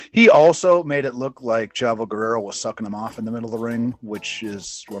He also made it look like Chavo Guerrero was sucking him off in the middle of the ring, which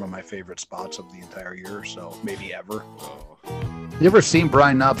is one of my favorite spots of the entire year, so maybe ever. You ever seen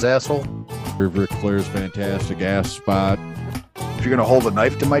Brian Knobb's asshole? Ric Flair's fantastic ass spot. If you're gonna hold a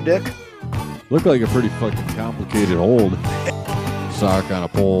knife to my dick, looked like a pretty fucking complicated hold. Sock on a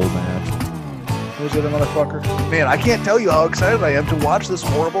pole match. who's the other motherfucker? Man, I can't tell you how excited I am to watch this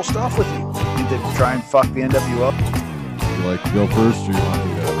horrible stuff with you. You did try and fuck the NWO. You like to go first, or you want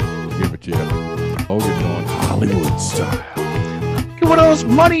me to give it to you? Hogan going Hollywood style. Get one of those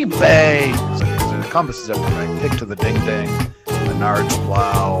money bags. It encompasses everything. Kick to the ding ding, Menard's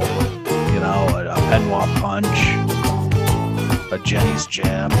plow, you know, a Benoit punch, a Jenny's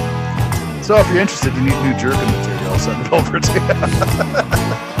jam. So if you're interested, you need new jerkin material, I'll send it over to you.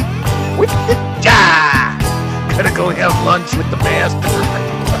 Gotta go have lunch with the master.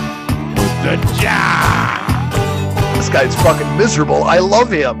 With the job. This guy's fucking miserable. I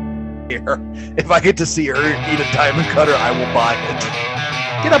love him. Here, if I get to see her eat a diamond cutter, I will buy it.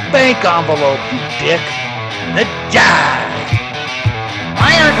 Get a bank envelope, you dick. The job.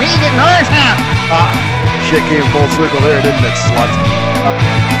 Why aren't we getting ours now? Shit came full circle there, didn't it, slut?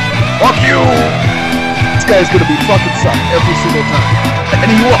 Fuck you! This guy's gonna be fucking sucked every single time.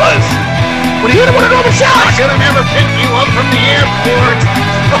 And he was. When he hit him with an over shot! I should have never picked you up from the airport.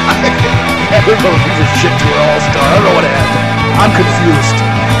 Everybody was a shit to an all-star. I don't know what happened. I'm confused.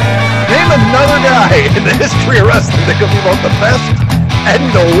 Name another guy in the history of wrestling that could be both the best and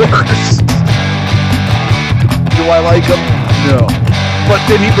the worst. Do I like him? No. But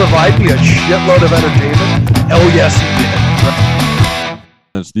did he provide me a shitload of entertainment? Oh, yes, he did.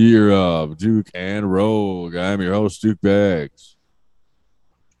 It's the year of Duke and Rogue. I'm your host, Duke Bags.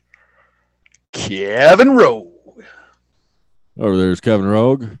 Kevin Rogue. Over there's Kevin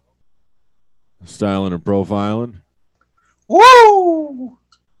Rogue. Styling and profiling. Woo!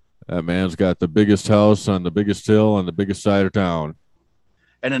 That man's got the biggest house on the biggest hill on the biggest side of town.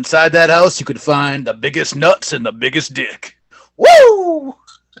 And inside that house, you could find the biggest nuts and the biggest dick. Woo!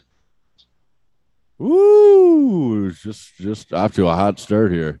 Woo! Just off to a hot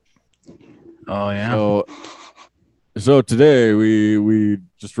start here. Oh, yeah. So today we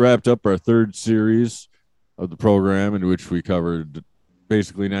just wrapped up our third series of the program in which we covered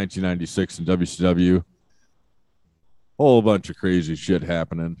basically 1996 in WCW. Whole bunch of crazy shit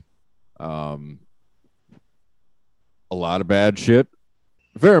happening. A lot of bad shit.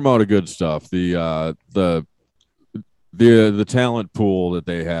 A fair amount of good stuff. The talent pool that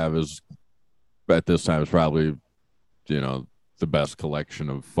they have is at this time is probably, the best collection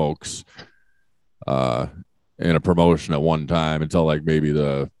of folks in a promotion at one time until like maybe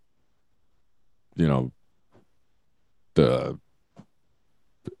the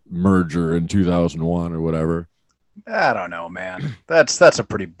merger in 2001 or whatever. I don't know, man. That's a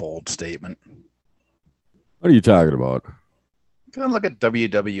pretty bold statement. What are you talking about? Go and look at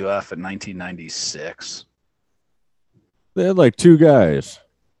WWF in 1996. They had like two guys.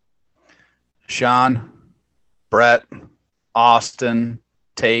 Sean, Brett, Austin,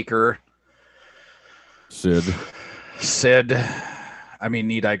 Taker, Sid. I mean,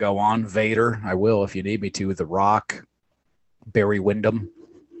 need I go on? Vader. I will if you need me to. The Rock, Barry Windham.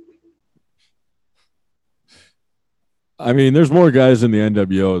 I mean, there's more guys in the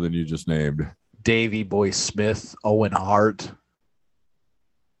NWO than you just named. Davey Boy Smith, Owen Hart.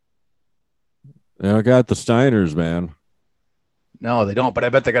 They don't got the Steiners, man. No, they don't, but I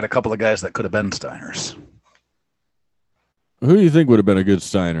bet they got a couple of guys that could have been Steiners. Who do you think would have been a good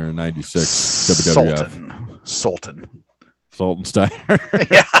Steiner in 96 WWF? Sultan Steiner.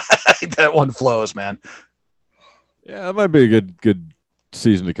 Yeah, that one flows, man. Yeah, that might be a good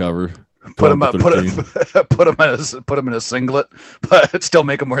season to cover. Put him in a singlet, but still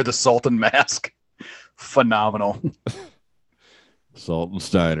make him wear the Sultan mask. Phenomenal. Sultan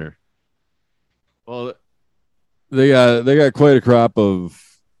Steiner. Well, they got quite a crop of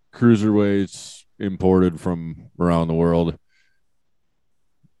cruiserweights imported from around the world,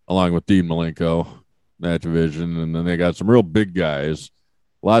 along with Dean Malenko, that division, and then they got some real big guys.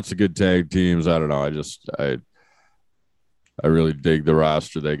 Lots of good tag teams. I don't know. I really dig the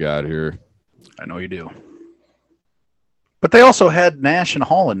roster they got here. I know you do. But they also had Nash and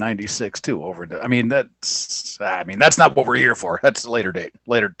Hall in 96 too. That's not what we're here for. That's a later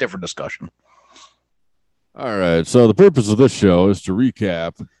different discussion. All right. So the purpose of this show is to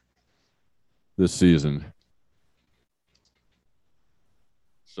recap this season.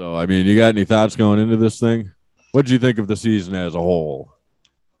 So, I mean, you got any thoughts going into this thing? What did you think of the season as a whole?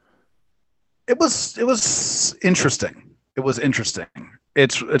 It was interesting. It was interesting.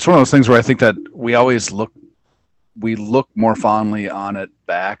 It's one of those things where I think that we always look we look more fondly on it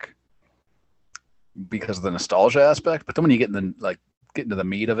back because of the nostalgia aspect. But then when you get into the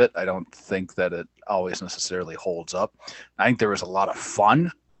meat of it, I don't think that it always necessarily holds up. I think there was a lot of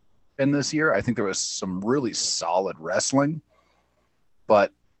fun in this year. I think there was some really solid wrestling,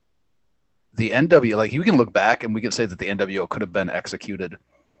 but the NWO, like you can look back and we can say that the NWO could have been executed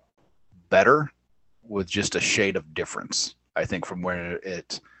better with just a shade of difference. I think from where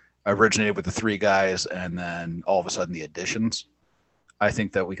it originated with the three guys and then all of a sudden the additions. I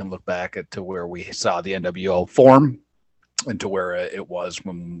think that we can look back to where we saw the NWO form and to where it was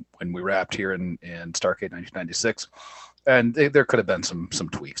when we wrapped here in Starrcade 1996. And there could have been some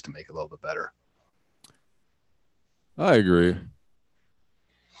tweaks to make it a little bit better. I agree.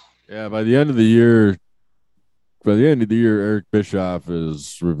 Yeah, by the end of the year, Eric Bischoff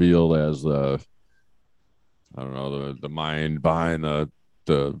is revealed as the mind behind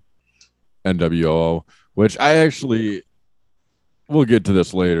the NWO, which I actually we'll get to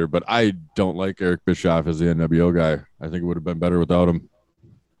this later, but I don't like Eric Bischoff as the NWO guy. I think it would have been better without him.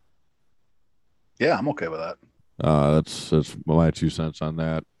 Yeah, I'm okay with that. That's my 2 cents on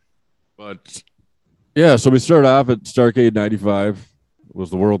that. But yeah, so we started off at Starrcade 95. It was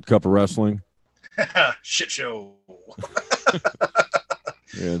the World Cup of Wrestling. Shit show.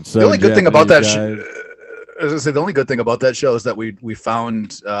 The only good thing about that the only good thing about that show is that we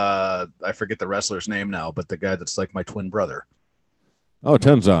found I forget the wrestler's name now, but the guy that's like my twin brother. Oh,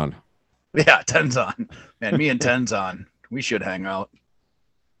 Tenzan. Yeah, Tenzan. Man, me and Tenzan, we should hang out.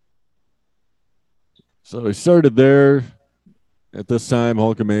 So we started there. At this time,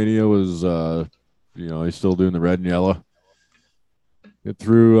 Hulkamania was, he's still doing the red and yellow. Get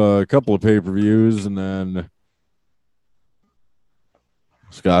through a couple of pay-per-views, and then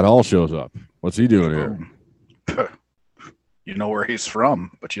Scott Hall shows up. What's he doing here? You know where he's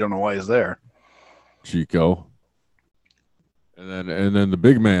from, but you don't know why he's there. Chico. And then the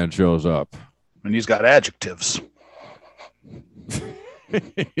big man shows up. And he's got adjectives.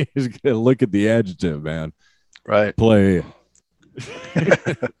 He's gonna look at the adjective, man. Right. Play.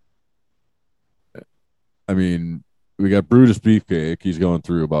 I mean, we got Brutus Beefcake. He's going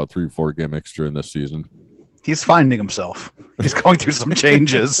through about 3-4 gimmicks during this season. He's finding himself. He's going through some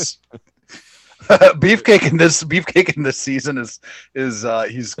changes. Beefcake in this season is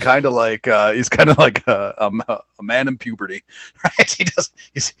he's kind of like a man in puberty, right? He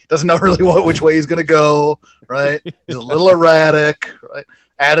doesn't know really which way he's gonna go, right? He's a little erratic, right?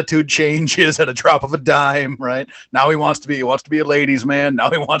 Attitude changes at a drop of a dime, right? Now he wants to be a ladies' man. Now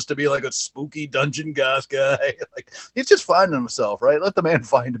he wants to be like a spooky dungeon goss guy. Like he's just finding himself, right? Let the man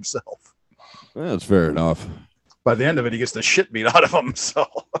find himself. That's fair enough. By the end of it, he gets the shit beat out of him. So.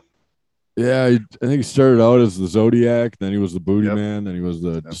 Yeah, I think he started out as the Zodiac, then he was the Booty Man, then he was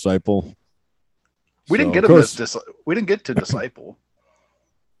the Disciple. We didn't get him we didn't get to Disciple.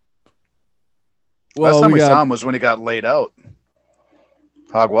 Well, last time we saw him was when he got laid out.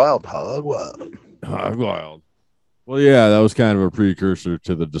 Hog Wild. Well, yeah, that was kind of a precursor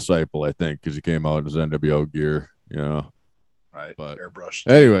to the Disciple, I think, because he came out in his NWO gear, Right, but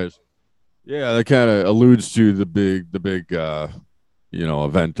airbrushed. Anyways, yeah, that kind of alludes to the big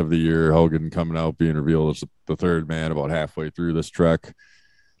event of the year, Hogan coming out, being revealed as the third man about halfway through this trek.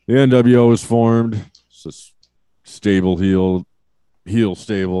 The NWO was formed. It's this stable heel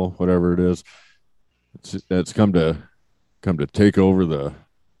stable, whatever it is. It's come to take over the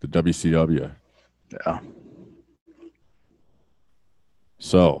WCW. Yeah.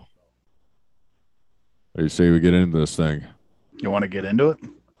 So, what do you say we get into this thing? You want to get into it?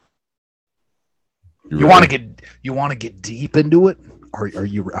 You want to get deep into it? Are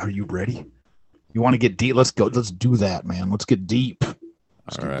you ready? You want to get deep? Let's go. Let's do that, man. Let's get deep. All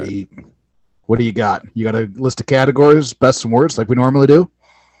right. Deep. What do you got? You got a list of categories, best and worst, like we normally do?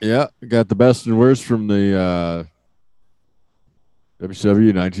 Yeah, got the best and worst from the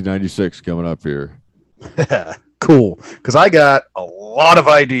WCW 1996 coming up here. Cool, because I got a lot of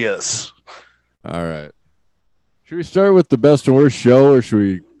ideas. All right. Should we start with the best and worst show, or should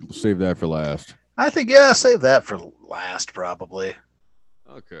we save that for last? I think, save that for last, probably.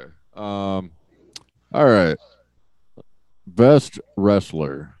 Okay. All right. Best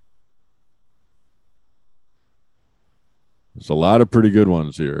wrestler. There's a lot of pretty good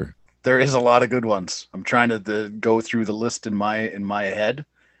ones here. There is a lot of good ones. I'm trying to go through the list in my head.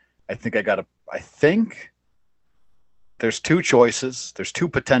 I think there's two choices. There's two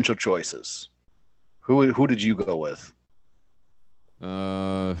potential choices. Who did you go with?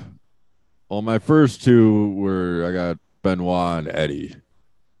 Well, my first two were I got Benoit and Eddie.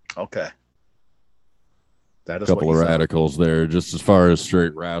 Okay. That is a couple of radicals there, just as far as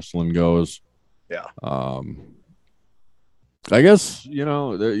straight wrestling goes. Yeah. I guess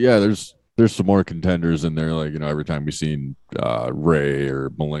there's some more contenders in there. Like every time we seen Ray or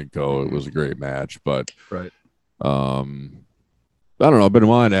Malenko, it was a great match. But Right. I don't know.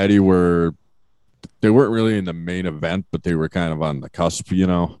 Benoit and Eddie they weren't really in the main event, but they were kind of on the cusp. They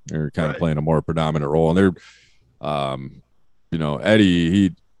were kind of playing a more predominant role. And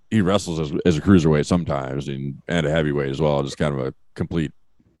Eddie he wrestles as a cruiserweight sometimes and a heavyweight as well. Just kind of a complete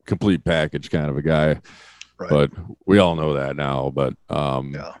package kind of a guy. Right. But we all know that now. But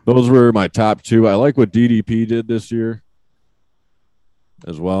those were my top two. I like what DDP did this year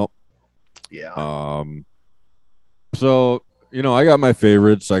as well. Yeah. So I got my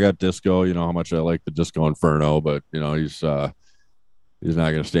favorites. I got Disco. You know how much I like the Disco Inferno, but he's not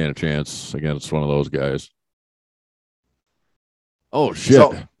going to stand a chance against one of those guys. Oh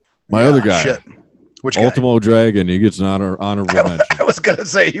shit! My other guy. Shit. Which guy? Ultimo Dragon, he gets an honorable mention. I was gonna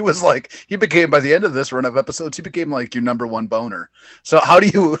say he became by the end of this run of episodes, he became like your number one boner. So how do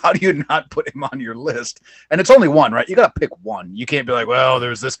you not put him on your list? And it's only one, right? You gotta pick one. You can't be like, well,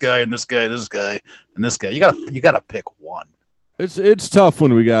 there's this guy and this guy, this guy and this guy. You gotta pick one. It's tough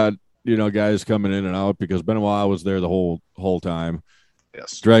when we got guys coming in and out because Benoit was there the whole time.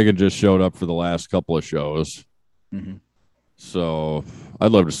 Yes. Dragon just showed up for the last couple of shows. Mm-hmm. So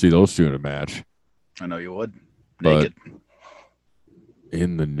I'd love to see those two in a match. I know you would. Naked. But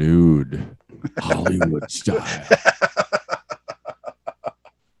in the nude, Hollywood style.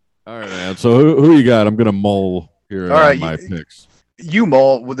 All right, man. So who you got? I'm going to mull here on my picks. You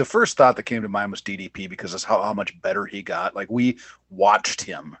mull. Well, the first thought that came to mind was DDP because of how much better he got. Like, we watched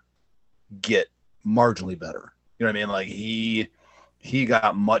him get marginally better. You know what I mean? Like, he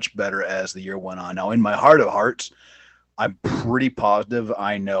got much better as the year went on. Now, in my heart of hearts, I'm pretty positive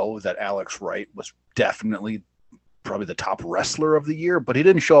I know that Alex Wright was definitely probably the top wrestler of the year, but he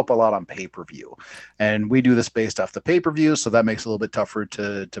didn't show up a lot on pay-per-view. And we do this based off the pay-per-view, so that makes it a little bit tougher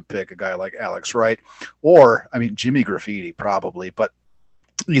to pick a guy like Alex Wright. Or, Jimmy Graffiti probably, but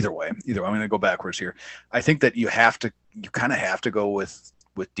either way, I'm going to go backwards here. I think that you kind of have to go with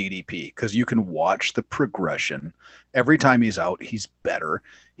DDP because you can watch the progression. Every time he's out, he's better.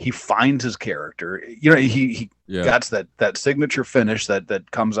 He finds his character. He got that signature finish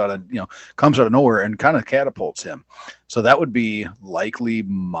that comes out of nowhere and kind of catapults him. So that would be likely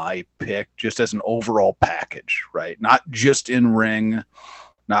my pick, just as an overall package, right? Not just in ring.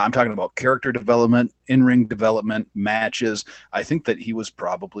 Now I'm talking about character development, in-ring development, matches. I think that he was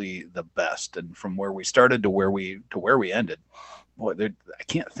probably the best, and from where we started to where we ended. Boy, I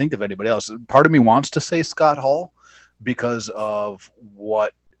can't think of anybody else. Part of me wants to say Scott Hall because of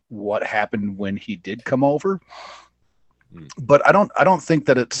what happened when he did come over, but I don't think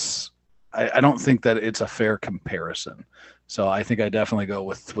that it's a fair comparison. So I think I definitely go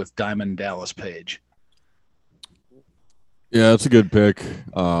with Diamond Dallas Page. Yeah, that's a good pick.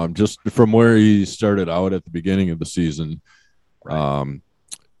 Just from where he started out at the beginning of the season,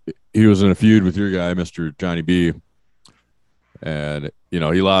 he was in a feud with your guy, Mr. Johnny B. And, he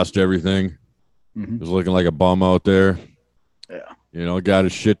lost everything. Mm-hmm. He was looking like a bum out there. Yeah. Got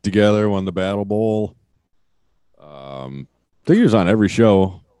his shit together, won the Battle Bowl. I think he was on every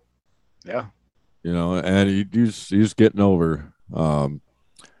show. Yeah. And he's getting over. Like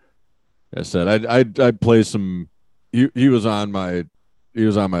I said, I'd play some. He was on my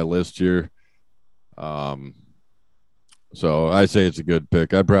list here. So I say it's a good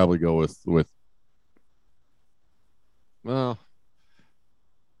pick. I'd probably go with. Well,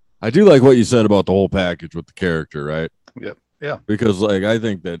 I do like what you said about the whole package with the character, right? Yep. Yeah. Because I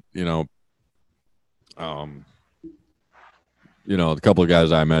think that, the couple of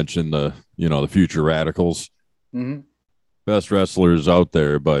guys I mentioned, the future radicals, best wrestlers out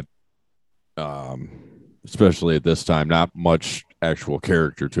there, but especially at this time, not much actual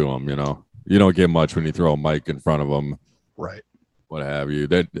character to them, You don't get much when you throw a mic in front of them. Right. What have you.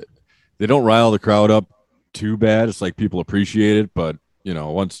 They don't rile the crowd up too bad. It's like people appreciate it, but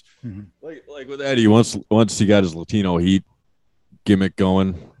once like with Eddie, once he got his Latino heat gimmick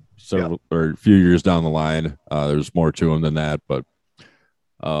going or a few years down the line, there's more to him than that. But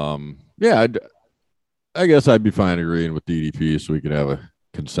I guess I'd be fine agreeing with DDP so we could have a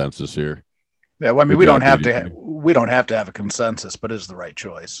consensus here. Yeah, well, we don't have to have a consensus, but it's the right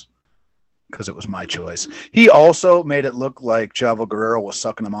choice. Because it was my choice. He also made it look like Chavo Guerrero was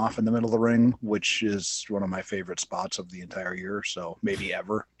sucking him off in the middle of the ring, which is one of my favorite spots of the entire year, so maybe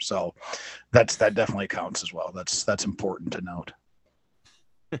ever. So that definitely counts as well. That's important to note.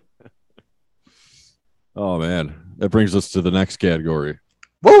 Oh man, that brings us to the next category.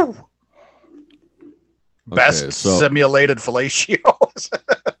 Woo! Best simulated fellatio.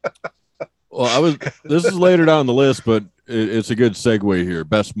 Well, this is later down the list, but it's a good segue here.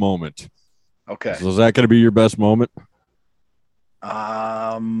 Best moment. Okay. So is that going to be your best moment?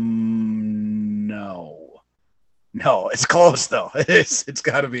 No, it's close though. It's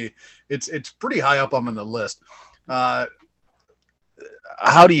got to be. It's pretty high up on the list. How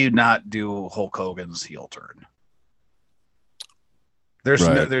do you not do Hulk Hogan's heel turn?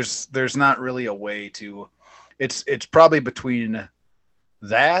 There's not really a way to. It's probably between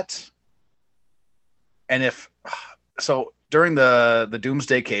that and during the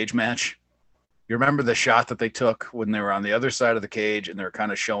Doomsday Cage match, you remember the shot that they took when they were on the other side of the cage and they were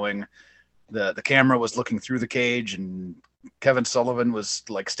kind of showing the camera was looking through the cage and Kevin Sullivan was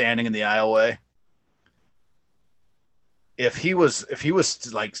like standing in the aisleway. If he was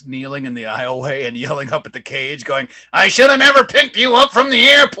like kneeling in the aisleway and yelling up at the cage going, "I should have never picked you up from the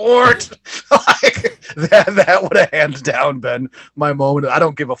airport," like that would have hands down been my moment. I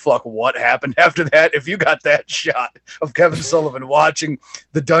don't give a fuck what happened after that. If you got that shot of Kevin Sullivan watching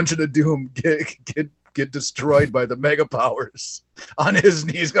the Dungeon of Doom get destroyed by the Mega Powers on his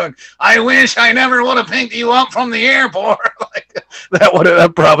knees going, "I wish I never would have picked you up from the airport," like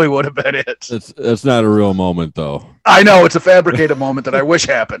that probably would have been it. That's not a real moment though. I know it's a fabricated moment that I wish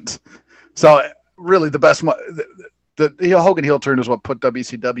happened. So really the best the Hogan heel turn is what put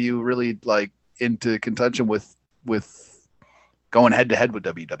WCW really like into contention with going head to head with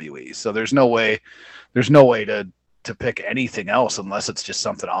WWE. So there's no way to pick anything else unless it's just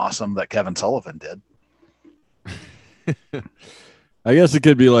something awesome that Kevin Sullivan did. I guess it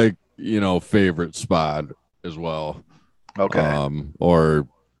could be like, favorite spot as well. Okay. Or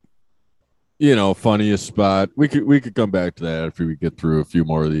funniest spot. We could come back to that after we get through a few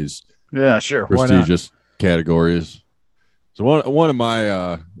more of these. Yeah, sure. Prestigious categories. So one of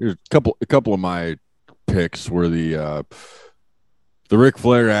my here's a couple of my picks were the Ric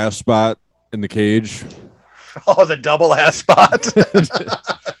Flair ass spot in the cage. Oh, the double ass spot.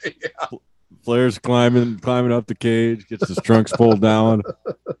 Yeah. Flair's climbing up the cage, gets his trunks pulled down.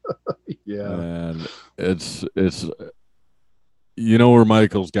 Yeah. And it's where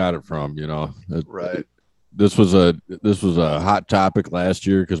Michaels got it from, Right. This was a hot topic last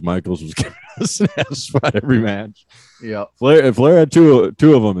year because Michaels was giving us an ass spot every match. Yeah. Flair had two of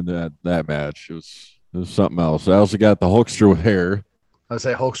them in that match. It was something else. I also got the Hulkster with hair. I'd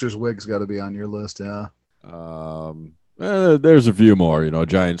say Hulkster's wig's got to be on your list, yeah. There's a few more,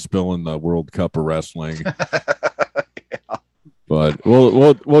 giant spill in the World Cup of Wrestling. Yeah. But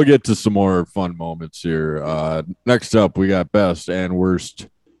we'll get to some more fun moments here. Next up, we got best and worst.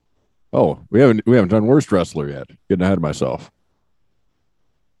 Oh, we haven't done worst wrestler yet. Getting ahead of myself.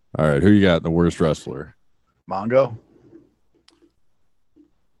 All right, who you got in the worst wrestler? Mongo.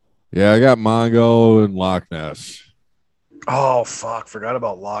 Yeah, I got Mongo and Loch Ness. Oh fuck! Forgot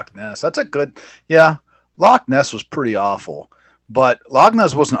about Loch Ness. That's a good. Yeah, Loch Ness was pretty awful, but Loch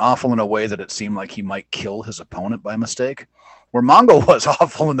Ness wasn't awful in a way that it seemed like he might kill his opponent by mistake. Where Mongo was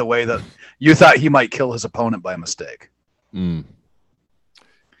awful in the way that you thought he might kill his opponent by mistake. Mm.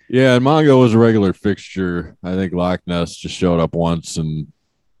 Yeah, and Mongo was a regular fixture. I think Loch Ness just showed up once, and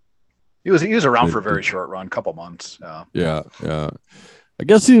he was around for a very short run, couple months. Yeah. I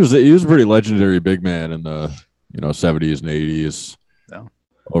guess he was a pretty legendary big man in the 70s and 80s. Yeah.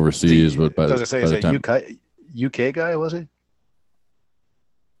 Overseas, but by does it say by he's the a time, UK guy? Was he?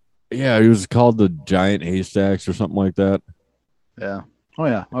 Yeah, he was called the Giant Haystacks or something like that. Yeah. Oh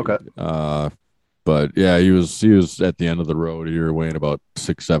yeah. Okay. But yeah, he was at the end of the road here, weighing about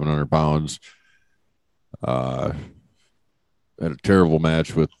 600-700 pounds. Had a terrible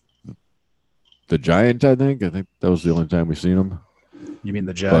match with the Giant. I think that was the only time we seen him. You mean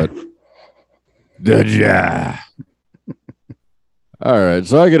the Giant? The Giant. All right,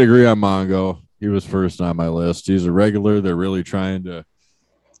 so I could agree on Mongo. He was first on my list. He's a regular. They're really trying to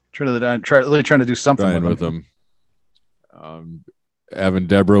do something with him. Having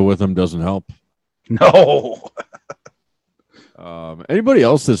Deborah with him doesn't help. No. Anybody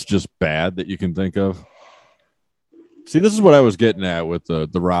else that's just bad that you can think of? See, this is what I was getting at with the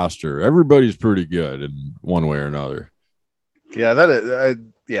roster. Everybody's pretty good in one way or another. Yeah, that is.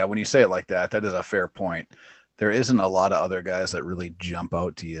 When you say it like that, that is a fair point. There isn't a lot of other guys that really jump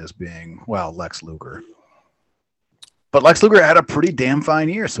out to you as being, well, Lex Luger. But Lex Luger had a pretty damn fine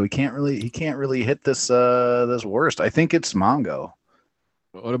year, so he can't really hit this worst. I think it's Mongo.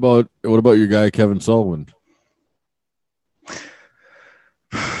 What about your guy Kevin Sullivan?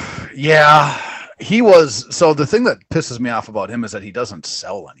 Yeah, he was. So the thing that pisses me off about him is that he doesn't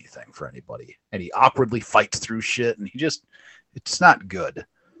sell anything for anybody, and he awkwardly fights through shit, and it's not good.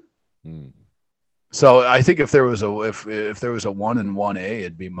 So I think if there was a if there was a 1 and 1A,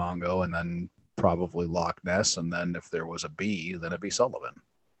 it'd be Mongo, and then probably Loch Ness, and then if there was a B, then it'd be Sullivan.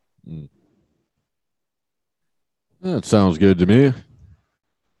 That sounds good to me.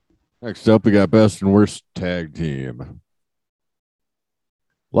 Next up, we got best and worst tag team.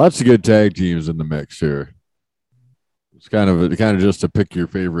 Lots of good tag teams in the mix here. It's kind of just to pick your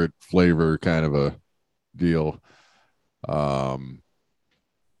favorite flavor kind of a deal. I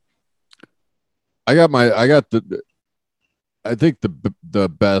think the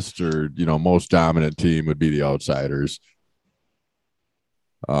best or most dominant team would be the Outsiders.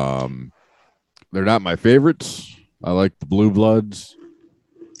 They're not my favorites. I like the Blue Bloods.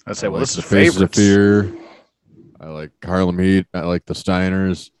 I'd say, well, this is Faces of favorites. Fear. I like Harlem Heat. I like the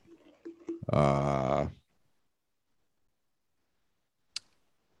Steiners. But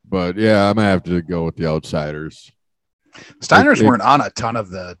yeah, I'm gonna have to go with the Outsiders. Steiners weren't on a ton of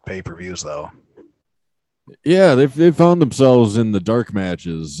the pay-per-views, though. Yeah, they found themselves in the dark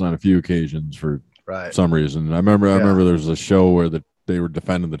matches on a few occasions for some reason. I remember there was a show where they were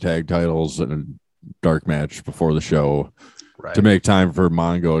defending the tag titles in a dark match before the show to make time for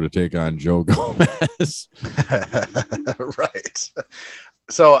Mongo to take on Joe Gomez. Right.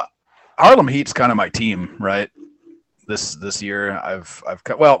 So Harlem Heat's kind of my team, right? This year I've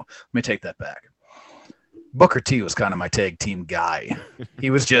let me take that back. Booker T was kind of my tag team guy. He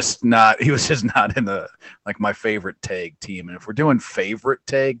was just not in the my favorite tag team. And if we're doing favorite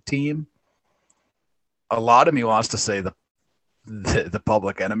tag team, a lot of me wants to say the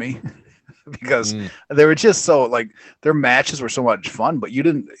Public Enemy because they were just so their matches were so much fun, but you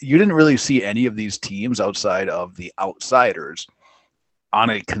didn't really see any of these teams outside of the Outsiders on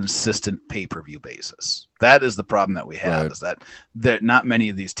a consistent pay-per-view basis. That is the problem that we have, is that not many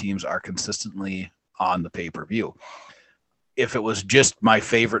of these teams are consistently on the pay-per-view. If it was just my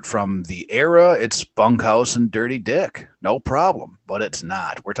favorite from the era, it's Bunkhouse and Dirty Dick. No problem, but it's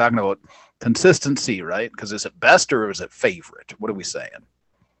not. We're talking about consistency, right? Because is it best or is it favorite? What are we saying?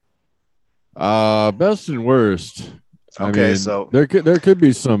 Best and worst. Okay, so there could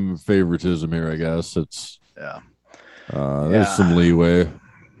be some favoritism here, I guess. There's some leeway.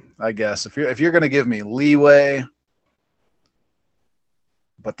 I guess if you're going to give me leeway,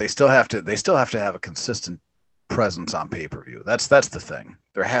 but they still have to have a consistent presence on pay-per-view. That's the thing.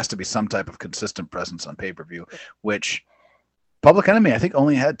 There has to be some type of consistent presence on pay-per-view, which Public Enemy I think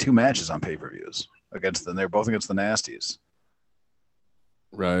only had 2 matches on pay-per-views against them. They're both against the Nasties.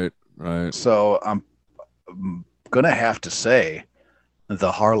 Right. So I'm going to have to say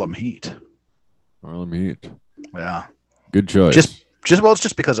the Harlem Heat. Harlem Heat. Yeah. Good choice. It's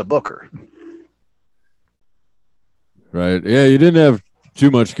just because of Booker. Right. Yeah, you didn't have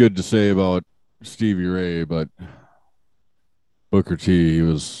too much good to say about Stevie Ray, but Booker T, he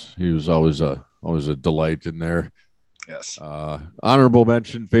was always a delight in there. Yes. Honorable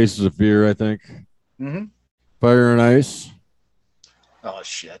mention, Faces of Fear, I think. Mm-hmm. Fire and Ice. Oh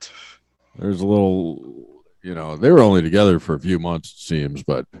shit. There's a little, they were only together for a few months, it seems,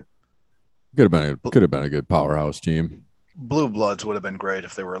 but could have been a good powerhouse team. Blue Bloods would have been great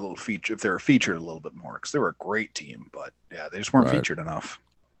if they were featured a little bit more, because they were a great team, but yeah, they just weren't featured enough.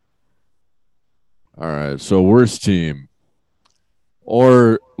 All right, so worst team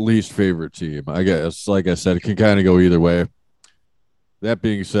or least favorite team, I guess. Like I said, it can kind of go either way. That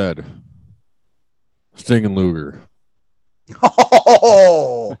being said, Sting and Luger.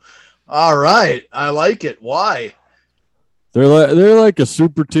 Oh, all right, I like it. Why? They're like a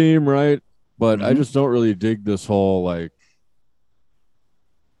super team, right? But I just don't really dig this whole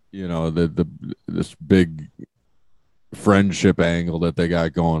this big friendship angle that they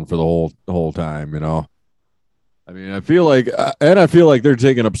got going for the whole time. I mean, I feel like they're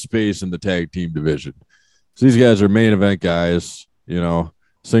taking up space in the tag team division. So these guys are main event guys,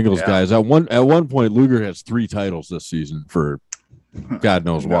 singles guys. At one point, Luger has 3 titles this season for God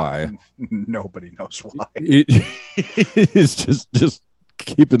knows why. Nobody knows why. It's just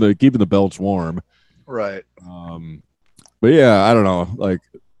keeping the belts warm, right? But yeah, I don't know. Like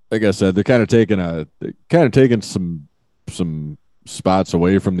I said, they're kind of taking some spots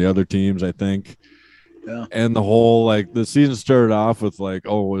away from the other teams, I think. Yeah. And the whole the season started off with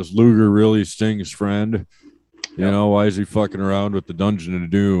is Luger really Sting's friend? Why is he fucking around with the Dungeon of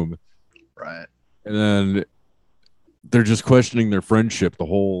Doom? Right. And then they're just questioning their friendship the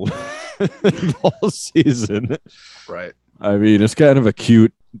whole season. Right. I mean, it's kind of a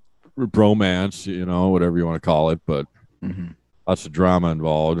cute bromance, whatever you want to call it, but lots of drama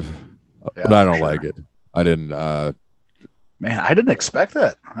involved. Yeah, but I don't like it. I didn't. Man, I didn't expect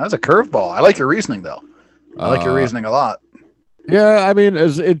that. That was a curveball. I like your reasoning, though. I like your reasoning a lot. Yeah, I mean,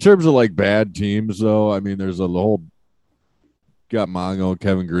 as in terms of like bad teams, though, I mean, there's a whole got Mongo,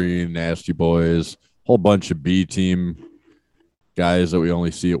 Kevin Green, Nasty Boys, whole bunch of B team guys that we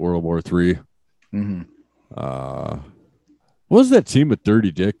only see at World War III. Mm-hmm. What was that team with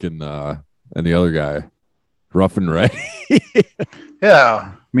Dirty Dick and the other guy, Rough and Ready?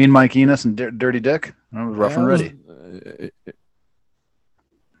 Yeah, me and Mike Enos and Dirty Dick. I was rough and ready.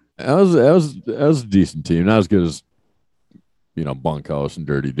 That was a decent team. Not as good as Bunkhouse and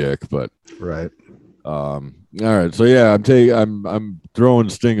Dirty Dick, but Right. all right. So yeah, I'm throwing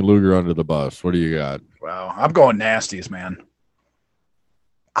Sting and Luger under the bus. What do you got? Wow, I'm going Nasties, man.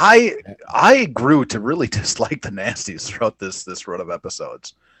 I grew to really dislike the Nasties throughout this run of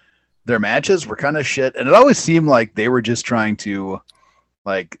episodes. Their matches were kind of shit, and it always seemed like they were just trying to,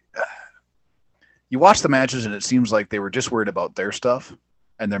 like, you watch the matches and it seems like they were just worried about their stuff,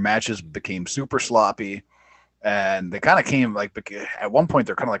 and their matches became super sloppy, and they kind of came like at one point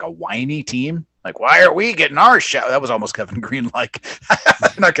they're kind of like a whiny team. Like, why are we getting our shot? That was almost Kevin Green, like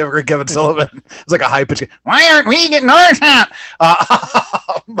not Kevin Green, Kevin Sullivan. It's like a high pitch. Why aren't we getting our shot?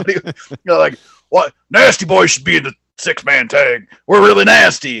 But like, what? Nasty Boys should be in the 6-man tag. We're really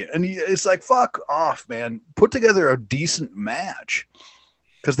nasty, and it's like, fuck off, man. Put together a decent match,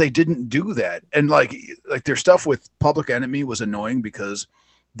 because they didn't do that, and like their stuff with Public Enemy was annoying because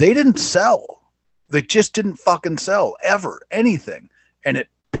they didn't sell. They just didn't fucking sell ever anything, and it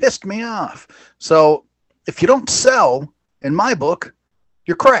pissed me off. So if you don't sell, in my book,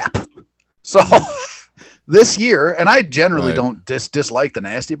 you're crap. So this year, and I generally don't dislike the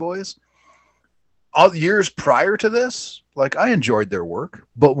Nasty Boys. All the years prior to this, like, I enjoyed their work,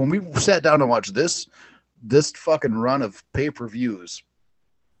 but when we sat down to watch this fucking run of pay-per-views,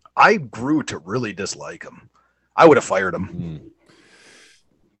 I grew to really dislike them. I would have fired them.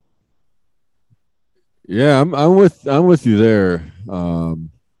 Yeah, I'm with you there.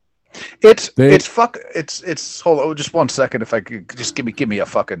 It's hold on just 1 second. If I could just give me a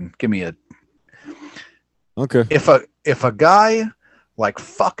okay. If a guy like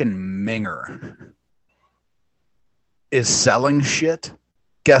fucking Minger is selling shit,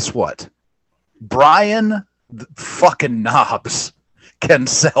 guess what? Brian fucking Knobs can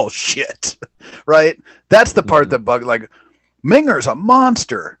sell shit, right? That's the part that bug. Like, Minger's a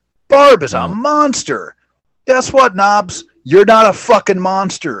monster. Barb is a monster. Guess what, Knobs? You're not a fucking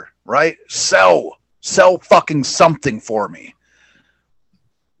monster, right? Sell fucking something for me.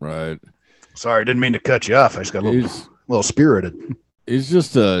 Right. Sorry, I didn't mean to cut you off. I just got a little spirited. He's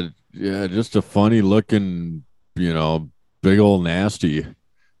just a funny looking, big old nasty.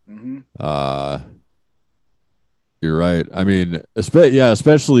 Mm-hmm. You're right. I mean,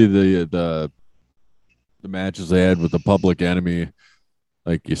 especially the matches they had with the Public Enemy.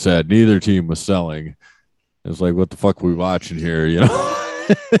 Like you said, neither team was selling. It's like, what the fuck are we watching here?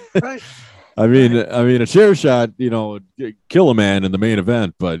 Right. I mean, a chair shot, kill a man in the main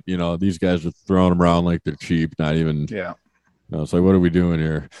event, but these guys are throwing them around like they're cheap. Not even. Yeah. It's like, what are we doing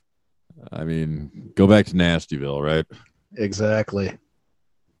here? I mean, go back to Nastyville, right? Exactly.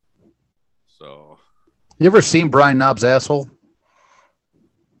 So, you ever seen Brian Knobs' asshole?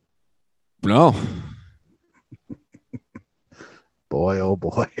 No. Boy, oh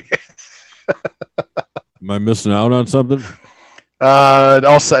boy. Am I missing out on something?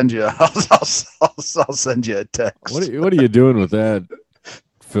 I'll send you. I'll send you a text. What are you doing with that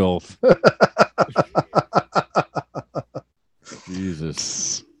filth?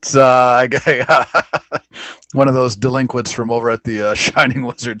 Jesus. It's one of those delinquents from over at the Shining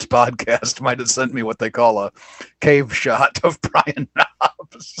Wizards podcast might have sent me what they call a cave shot of Brian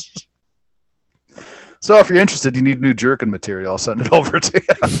Knobs. So if you're interested, you need new jerkin material, I'll send it over to you.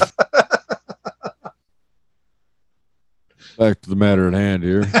 Back to the matter at hand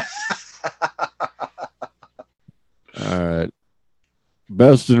here. All right.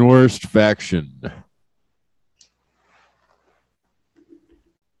 Best and worst faction.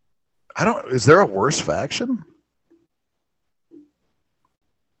 Is there a worse faction?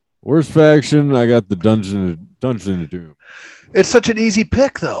 Worst faction, I got the Dungeon of Doom. It's such an easy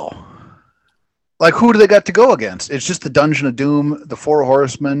pick, though. Like, who do they got to go against? It's just the Dungeon of Doom, the Four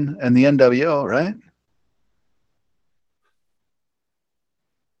Horsemen, and the NWO, right?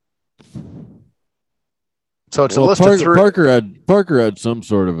 So it's a list of three. Parker had some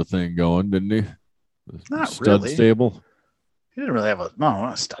sort of a thing going, didn't he? Not Stud really. stable. He didn't really have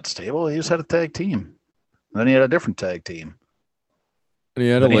not a stud stable. He just had a tag team. Then he had a different tag team. And he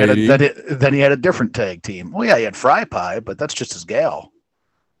had a lady. Then he had a different tag team. Well, yeah, he had Fry Pie, but that's just his gal.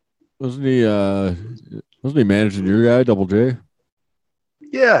 Wasn't he managing your guy, Double J?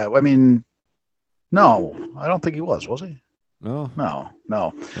 Yeah, I mean, no, I don't think he was he? No.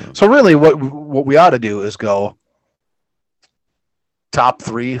 No. So really, what we ought to do is go top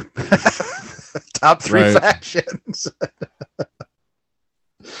three, top three Right. factions.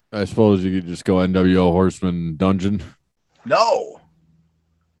 I suppose you could just go NWO Horseman Dungeon. No.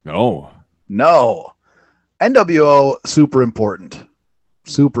 No. NWO super important,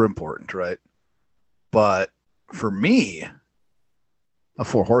 right? But for me, a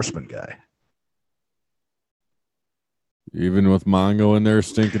Four Horsemen guy. Even with Mongo in there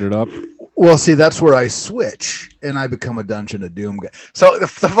stinking it up. Well, see, that's where I switch and I become a Dungeon of Doom guy. So the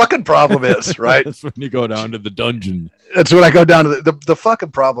fucking problem is, right? That's when you go down to the dungeon. That's when I go down to the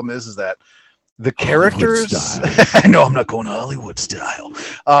fucking problem is that the characters. I know I'm not going Hollywood style.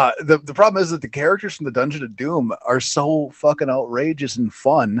 The problem is that the characters from the Dungeon of Doom are so fucking outrageous and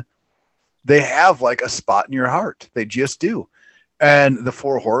fun. They have like a spot in your heart. They just do. And the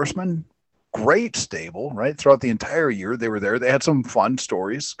Four Horsemen, great stable, right? Throughout the entire year, they were there. They had some fun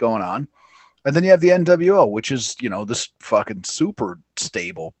stories going on. And then you have the NWO, which is, this fucking super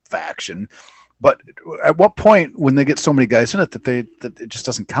stable faction. But at what point, when they get so many guys in it, that it just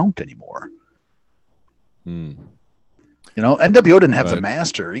doesn't count anymore? NWO didn't have the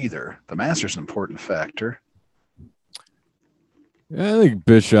Master either. The Master's an important factor. Yeah, I think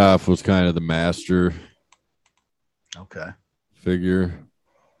Bischoff was kind of the Master. Okay. Figure.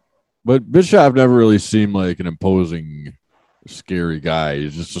 But Bischoff never really seemed like an imposing, scary guy.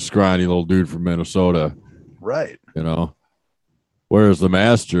 He's just a scrawny little dude from Minnesota. Right. Whereas the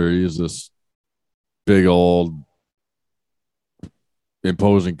Master, he's this big old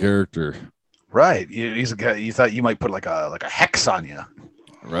imposing character. Right. He's a guy you thought you might put like a hex on you.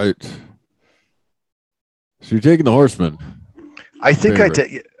 Right. So you're taking the Horseman. I think I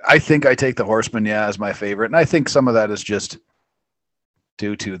take the Horseman, as my favorite. And I think some of that is just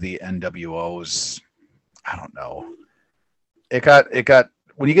due to the NWO's, I don't know. It got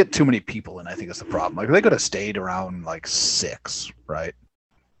when you get too many people in, I think it's the problem. Like they could have stayed around like 6, right?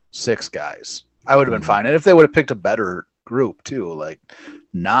 6 guys. I would have been fine. And if they would have picked a better group too, like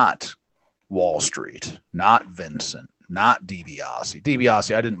not Wall Street, not Vincent, not DiBiase.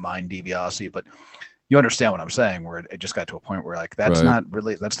 DiBiase, I didn't mind DiBiase, but you understand what I'm saying, where it just got to a point where like that's not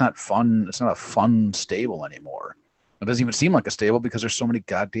fun. It's not a fun stable anymore. It doesn't even seem like a stable because there's so many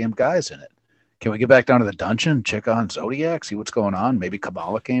goddamn guys in it. Can we get back down to the dungeon, check on Zodiac, see what's going on? Maybe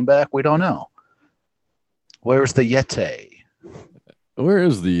Kabbalah came back. We don't know. Where's the Yeti? Where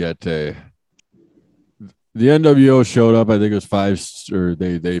is the Yeti? The NWO showed up. I think it was 5, or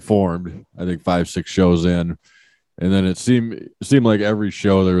they formed. I think 5, 6 shows in, and then it seemed like every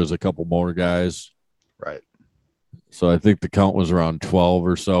show there was a couple more guys. Right. So I think the count was around 12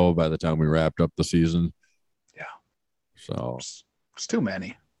 or so by the time we wrapped up the season. Yeah. So it's too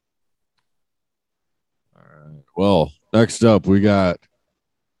many. All right. Well, next up we got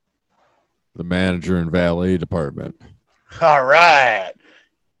the manager and valet department. All right.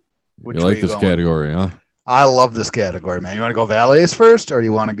 You like this category, huh? I love this category, man. You want to go valets first, or do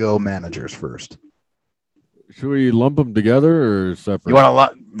you want to go managers first? Should we lump them together or separate? You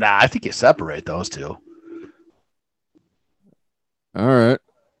want to? Nah, I think you separate those two. All right.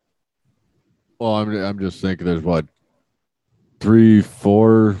 Well, I'm just thinking there's what, 3,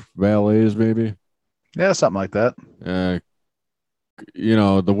 4 valets maybe. Yeah, something like that. The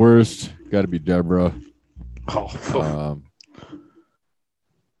worst got to be Deborah. Oh,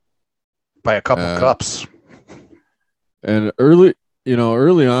 by a couple cups. And early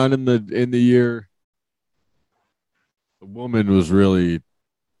on in the year, the woman was really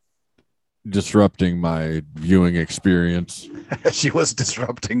disrupting my viewing experience. She was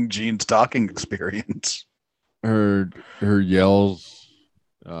disrupting Gene's talking experience. Her yells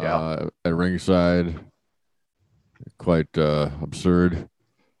at ringside, quite absurd.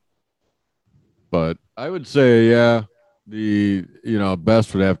 But I would say, the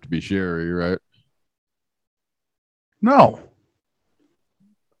best would have to be Sherry, right? No.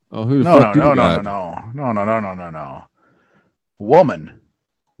 Oh, who? No.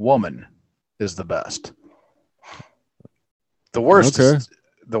 Woman is the best. The worst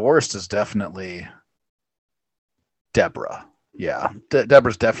is definitely Deborah. Yeah,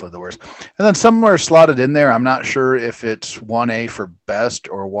 Deborah's definitely the worst. And then somewhere slotted in there, I'm not sure if it's 1A for best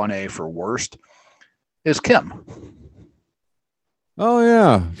or 1A for worst, is Kim. Oh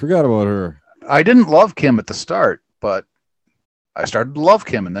yeah, forgot about her. I didn't love Kim at the start, but I started to love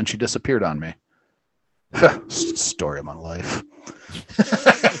Kim, and then she disappeared on me. Story of my life.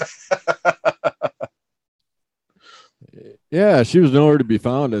 Yeah, she was nowhere to be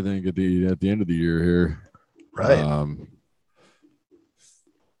found, I think, at the end of the year here. Right.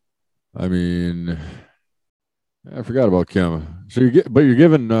 I mean, I forgot about Kim. So you're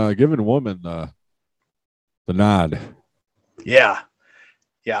giving woman the nod. Yeah.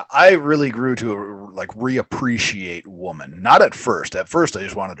 Yeah, I really grew to like reappreciate woman. Not at first. At first, I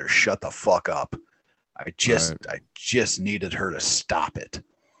just wanted her to shut the fuck up. I just needed her to stop it.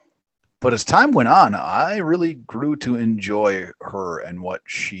 But as time went on, I really grew to enjoy her and what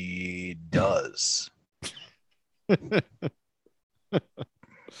she does.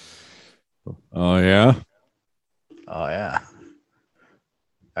 Oh yeah. Oh yeah,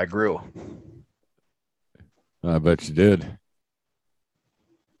 I grew. I bet you did.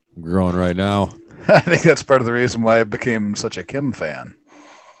 I'm growing right now. I think that's part of the reason why I became such a Kim fan.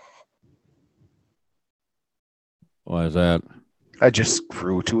 Why is that? I just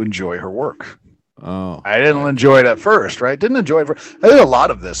grew to enjoy her work. Oh, I didn't enjoy it at first, right? Didn't enjoy it. I think a lot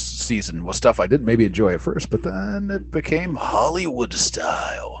of this season was stuff I didn't maybe enjoy at first, but then it became Hollywood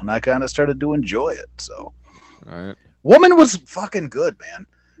style, and I kind of started to enjoy it. So, all right. Woman was fucking good, man.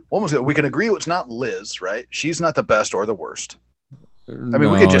 Woman was good. We can agree it's not Liz, right? She's not the best or the worst. I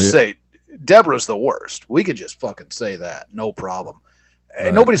mean, we could just say Deborah's the worst. We could just fucking say that, no problem. Right.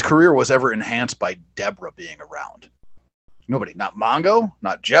 And nobody's career was ever enhanced by Deborah being around. Nobody, not Mongo,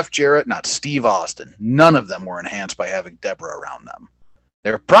 not Jeff Jarrett, not Steve Austin. None of them were enhanced by having Deborah around them.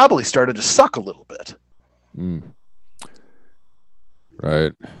 They probably started to suck a little bit.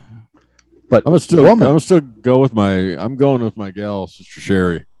 Right. But I'm still go with I'm going with my gal, Sister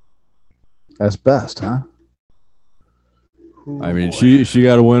Sherry. That's best, huh? I mean, she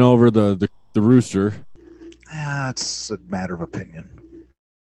got to win over the rooster. Yeah, it's a matter of opinion.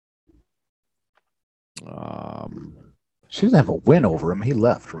 She didn't have a win over him. He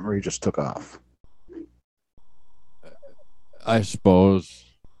left. Remember, he just took off. I suppose.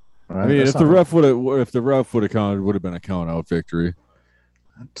 Right? I mean, if the ref would have counted, it would have been a count out victory.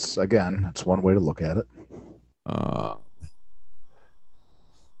 That's one way to look at it. I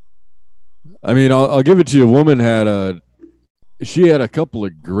mean, I'll give it to you. A woman had a couple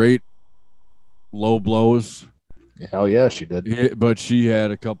of great low blows. Hell yeah, she did. But she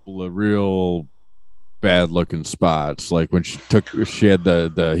had a couple of real bad looking spots, like when she had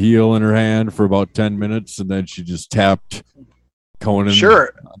the heel in her hand for about 10 minutes, and then she just tapped Conan.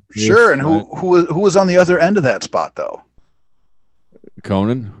 Sure. And who was on the other end of that spot though?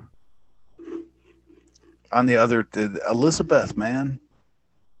 Conan. On the other, Elizabeth, man.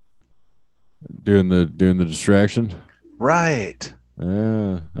 Doing the distraction. Right.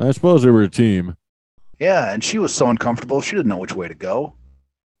 Yeah, I suppose they were a team. Yeah, and she was so uncomfortable; she didn't know which way to go.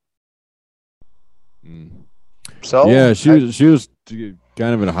 So yeah, she was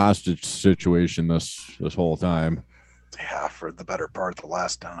kind of in a hostage situation this whole time. Yeah, for the better part of the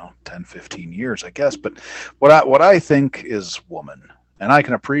last, 10, 15 years, I guess. But what I think is woman, and I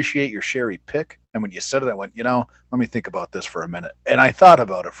can appreciate your Sherry pick. And when you said it, I went, let me think about this for a minute. And I thought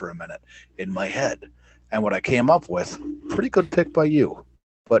about it for a minute in my head. And what I came up with, pretty good pick by you,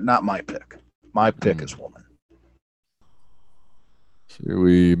 but not my pick. My pick is woman. So are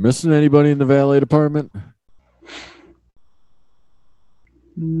we missing anybody in the valet department?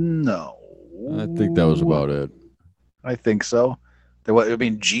 No. I think that was about it. I think so.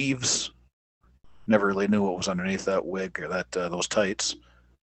 Jeeves never really knew what was underneath that wig or those tights.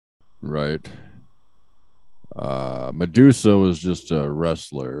 Right. Medusa was just a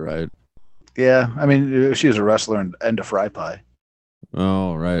wrestler, right? Yeah, I mean, she was a wrestler and a fry pie.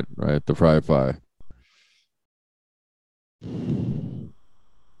 Oh, right, the fry pie.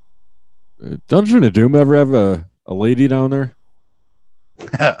 Dungeon of Doom ever have a lady down there?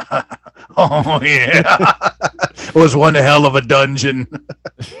 Oh, yeah. It was one hell of a dungeon.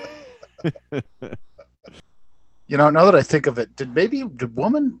 Now that I think of it, did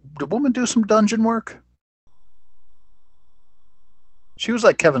woman do some dungeon work? She was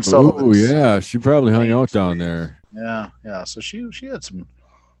like Kevin Sullivan. Oh, yeah. She probably hung out down there. Yeah. So she had some.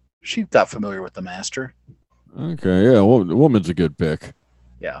 She got familiar with the master. Okay, yeah. Woman's a good pick.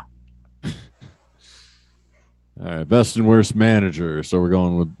 Yeah. All right, best and worst manager. So we're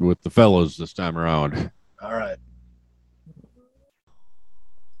going with the fellows this time around. All right.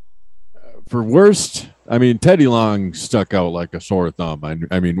 For worst, I mean, Teddy Long stuck out like a sore thumb.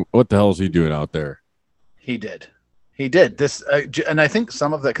 I mean, what the hell is he doing out there? He did this, and I think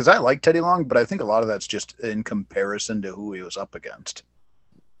some of that, because I like Teddy Long, but I think a lot of that's just in comparison to who he was up against.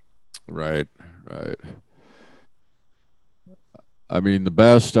 Right. I mean, the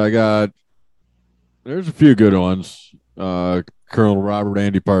best I got. There's a few good ones. Colonel Robert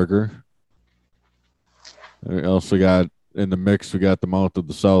Andy Parker. I also got in the mix. We got the Mouth of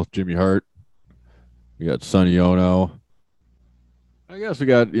the South, Jimmy Hart. We got Sonny Ono. I guess we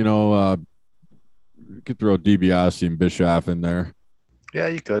got You could throw DiBiase and Bischoff in there. Yeah,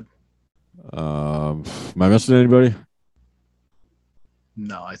 you could. Am I missing anybody?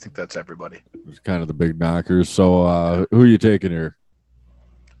 No, I think that's everybody. It's kind of the big knockers. So who are you taking here?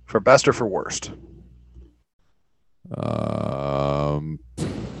 For best or for worst? Best.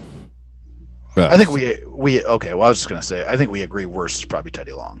 I think we okay. Well, I was just gonna say I think we agree. Worst is probably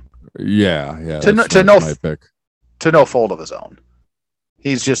Teddy Long. Yeah. To my pick. To no fault of his own.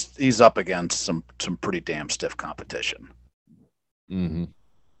 He's up against some pretty damn stiff competition. Mm-hmm.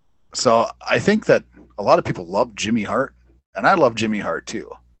 So I think that a lot of people love Jimmy Hart, and I love Jimmy Hart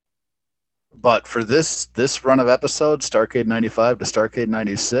too. But for this run of episodes, Starrcade 95 to Starrcade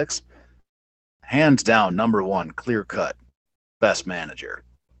 96, hands down, number one, clear cut, best manager.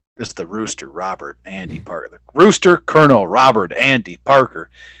 It's the Rooster, Robert, Andy Parker. The Rooster, Colonel, Robert, Andy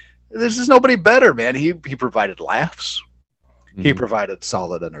Parker. This is nobody better, man. He provided laughs. Mm-hmm. He provided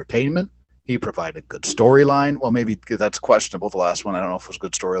solid entertainment. He provided good storyline. Well, maybe that's questionable, the last one. I don't know if it was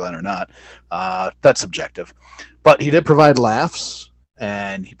good storyline or not. That's subjective. But he did provide laughs,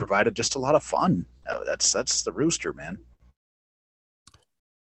 and he provided just a lot of fun. That's the Rooster, man.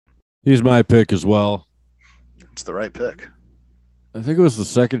 He's my pick as well. It's the right pick. I think it was the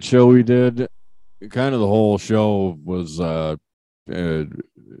second show we did. Kind of the whole show was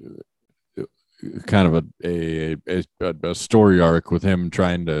kind of a story arc with him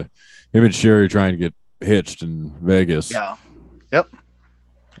and Sherry trying to get hitched in Vegas. Yeah. Yep.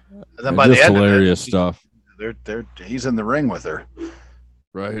 And then by the end hilarious of it, stuff. He's in the ring with her.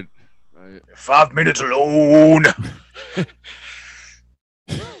 Right. 5 minutes alone.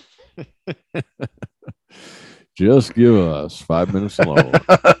 Just give us 5 minutes alone.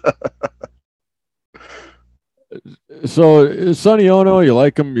 So, Sonny Ono, you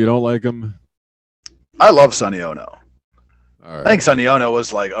like him? You don't like him? I love Sonny Ono. All right. I think Sonny Ono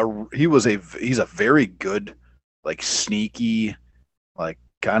was he's a very good, like sneaky, like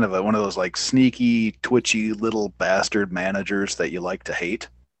kind of one of those like sneaky, twitchy little bastard managers that you like to hate.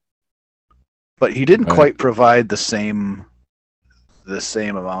 But he didn't quite provide the same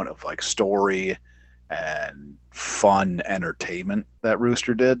amount of like story and fun entertainment that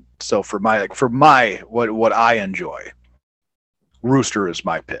Rooster did. So for what I enjoy, Rooster is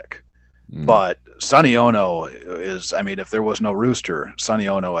my pick. But Sonny Ono is, I mean, if there was no Rooster, Sonny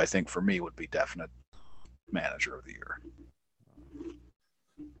Ono, I think for me would be definite manager of the year.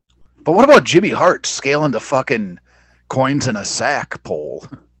 But what about Jimmy Hart scaling the fucking coins in a sack pole?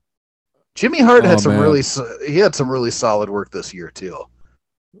 Jimmy Hart had some really solid work this year too.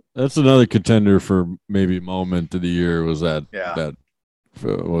 That's another contender for maybe moment of the year. Was that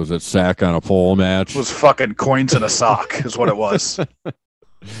sack on a pole match? It was fucking coins in a sock is what it was.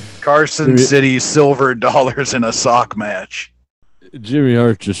 Carson City silver dollars in a sock match. Jimmy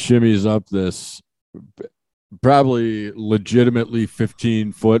Hart just shimmies up this probably legitimately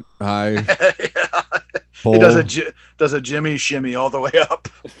 15-foot high pole. He does a Jimmy shimmy all the way up.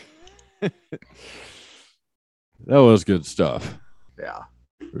 That was good stuff. Yeah,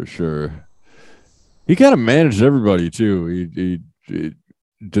 for sure. He kind of managed everybody too. He did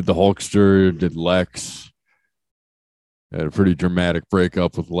the Hulkster, did Lex. Had a pretty dramatic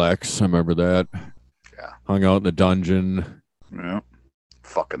breakup with Lex. I remember that. Yeah. Hung out in the dungeon. Yeah.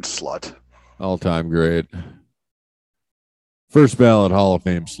 Fucking slut. All-time great. First ballot Hall of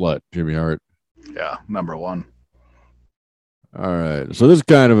Fame slut, Jimmy Hart. Yeah, number one. All right. So this is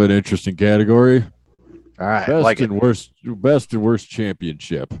kind of an interesting category. All right. Best and worst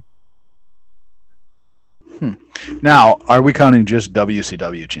championship. Now, are we counting just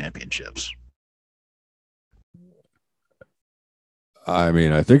WCW championships? I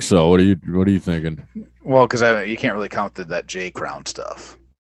mean, I think so. What are you thinking? Well, because you can't really count that J Crown stuff.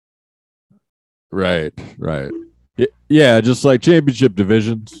 Right. Yeah, just like championship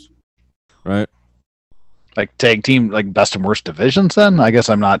divisions, right? Like tag team, like best and worst divisions. Then I guess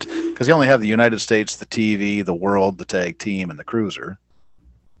I'm not, because you only have the United States, the TV, the World, the tag team, and the Cruiser.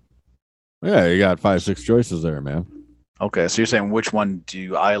 Yeah, you got 5-6 choices there, man. Okay, so you're saying which one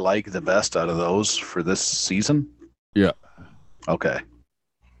do I like the best out of those for this season? Yeah. Okay.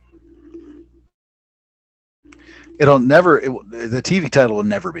 The TV title will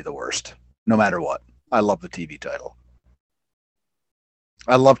never be the worst, no matter what. I love the TV title.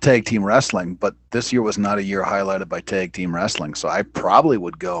 I love tag team wrestling, but this year was not a year highlighted by tag team wrestling, so I probably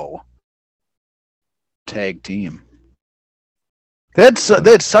would go tag team. They had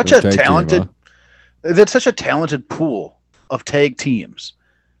such a talented pool of tag teams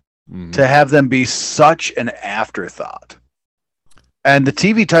to have them be such an afterthought. And the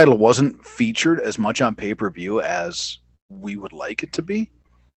TV title wasn't featured as much on pay-per-view as we would like it to be.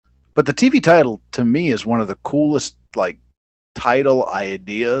 But the TV title to me is one of the coolest like title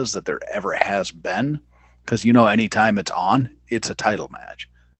ideas that there ever has been, because anytime it's on, it's a title match.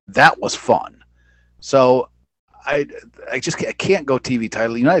 That was fun. So I can't go TV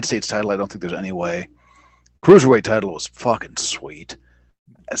title. United States title, I don't think there's any way. Cruiserweight title was fucking sweet.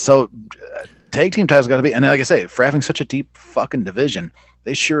 So tag team title's got to be, and like I say, for having such a deep fucking division,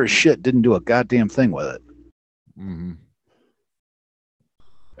 they sure as shit didn't do a goddamn thing with it. Mm-hmm.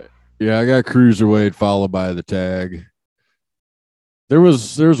 Yeah, I got Cruiserweight followed by the tag. There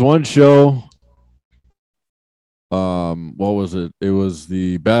was one show. What was it? It was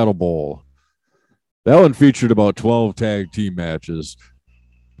the Battle Bowl. That one featured about 12 tag team matches.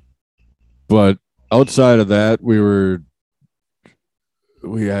 But outside of that, we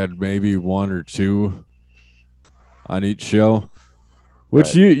had maybe one or two on each show, which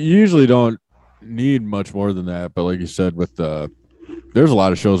Right. you usually don't need much more than that. But like you said, there's a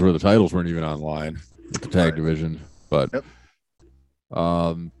lot of shows where the titles weren't even online with the tag division. But Yep.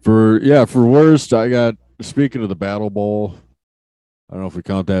 For worst, I got, speaking of the Battle Bowl, I don't know if we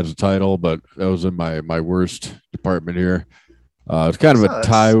count that as a title, but that was in my worst department here. It's kind of a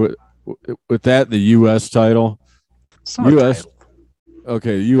tie with that, the U.S. title. It's not a U.S. title.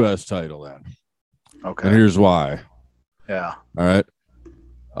 Okay, U.S. title then. Okay. And here's why. Yeah. All right.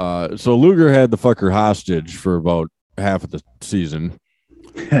 So Luger had the fucker hostage for about half of the season.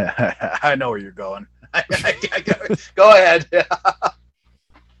 I know where you're going. Go ahead.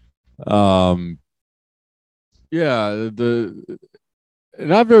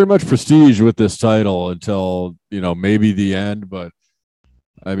 Not very much prestige with this title until maybe the end, but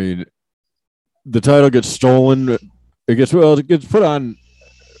I mean, the title gets stolen. It gets put on.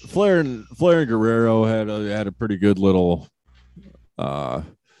 Flair and Guerrero had a pretty good little. Flair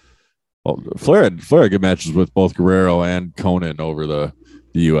had good matches with both Guerrero and Conan over the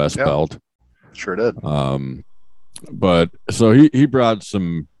U.S. belt. Sure did. But so he brought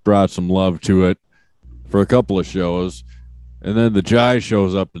some love to it for a couple of shows, and then the Jai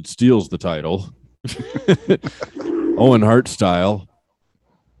shows up and steals the title, Owen Hart style.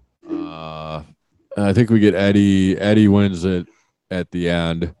 I think we get Eddie. Eddie wins it at the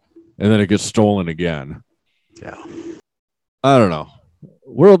end, and then it gets stolen again. Yeah. I don't know.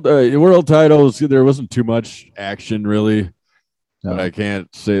 World titles, there wasn't too much action really, but I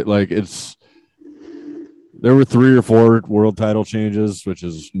can't say there were 3 or 4 world title changes, which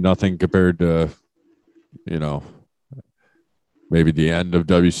is nothing compared to, maybe the end of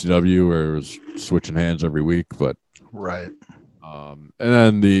WCW where it was switching hands every week, but right. And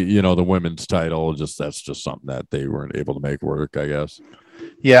then the women's title, that's just something that they weren't able to make work, I guess.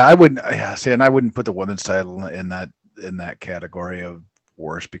 Yeah, I wouldn't. Yeah, see, and I wouldn't put the women's title in that category of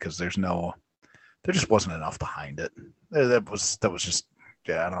worst, because there just wasn't enough behind it. That was just,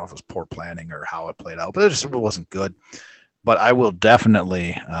 I don't know if it was poor planning or how it played out, but it wasn't good. But I will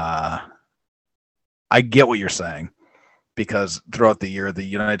definitely, I get what you're saying, because throughout the year, the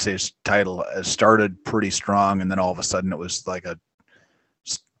United States title started pretty strong, and then all of a sudden it was like a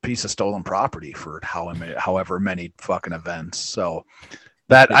piece of stolen property for however many fucking events. So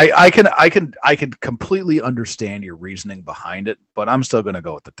that I can completely understand your reasoning behind it, but I'm still going to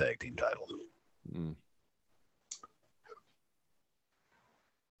go with the tag team title.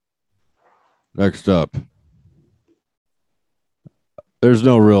 Next up, there's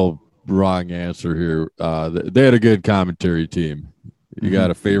no real wrong answer here. They had a good commentary team. You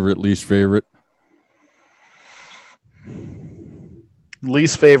got a favorite, least favorite?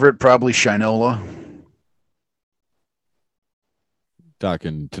 Least favorite, probably Shinola.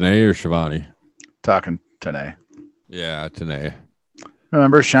 Talking Tenay or Shivani? Talking Tenay. Yeah, Tenay.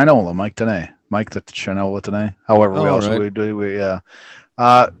 Remember Shinola, Mike Tenay. Mike the Shinola Tenay. However, we do.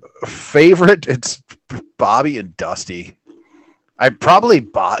 Favorite, it's Bobby and Dusty.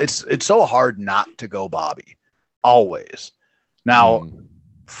 It's so hard not to go Bobby. Always. Now,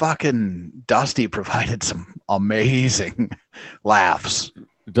 fucking Dusty provided some amazing laughs.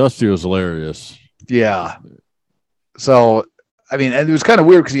 Dusty was hilarious. Yeah. So, I mean, and it was kind of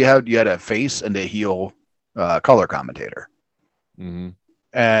weird because you had a face and a heel color commentator. Mm-hmm.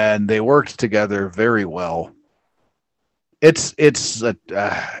 And they worked together very well. It's a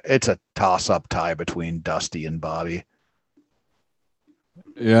toss-up tie between Dusty and Bobby.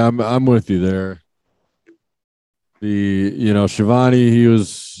 Yeah, I'm with you there. Shivani, he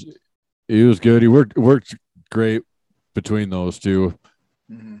was good. He worked great between those two.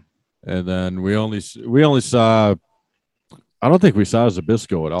 Mm-hmm. And then we only saw, I don't think we saw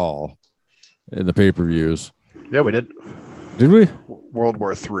Zbyszko at all in the pay-per-views. Yeah, we did. Did we? World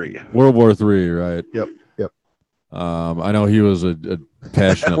War III. World War III, right? Yep. I know he was a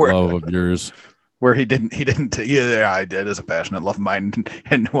passionate love of yours. Where he didn't. Yeah, I did as a passionate love of mine.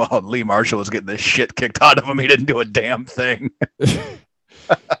 And while Lee Marshall was getting the shit kicked out of him, he didn't do a damn thing.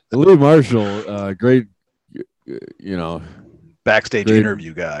 Lee Marshall, great, you know, backstage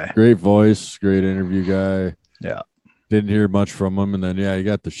interview guy. Great voice, great interview guy. Yeah. Didn't hear much from him, and then he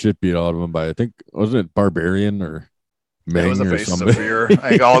got the shit beat out of him by, I think, wasn't it Barbarian or Meng? It was the Faces of Fear.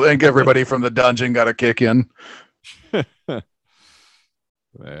 I think everybody from the dungeon got a kick in. Man.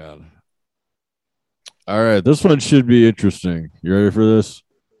 All right, this one should be interesting. You ready for this?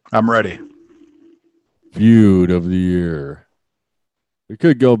 I'm ready. Feud of the year. It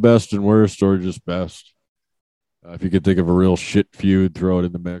could go best and worst or just best. If you could think of a real shit feud, throw it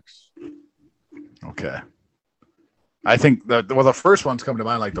in the mix. Okay. I think the first ones come to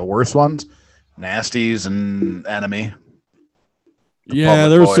mind, like the worst ones, Nasties and Enemy. Yeah,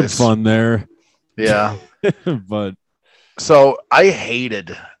 there was some fun there. Yeah. But so I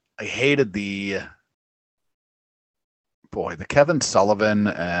hated the Kevin Sullivan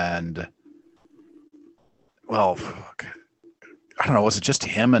and I don't know, was it just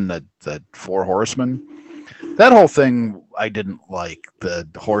him and the Four Horsemen? That whole thing I didn't like, the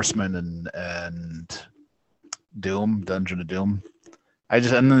Horsemen and Doom, Dungeon of Doom. And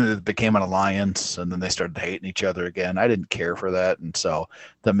then it became an alliance, and then they started hating each other again. I didn't care for that, and so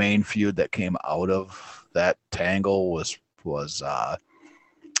the main feud that came out of that tangle was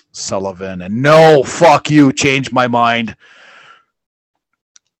Sullivan, and no, fuck you, changed my mind.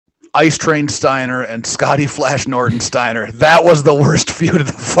 Ice Train Steiner and Scotty Flash Norton Steiner. That was the worst feud of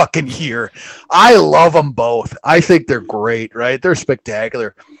the fucking year. I love them both. I think they're great, right? They're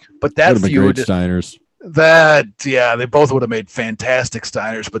spectacular. But that feud, Steiners. They both would have made fantastic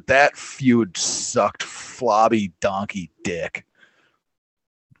Steiners, but that feud sucked flobby donkey dick.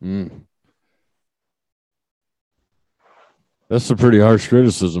 That's a pretty harsh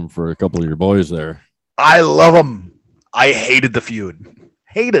criticism for a couple of your boys there. I love them. I hated the feud.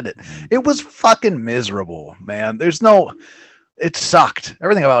 Hated it. It was fucking miserable, man. It sucked.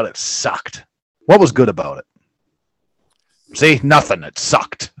 Everything about it sucked. What was good about it? See, nothing. It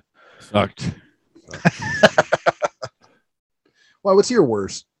sucked. Sucked. Well, what's your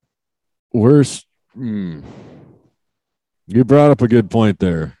worst? Worst? You brought up a good point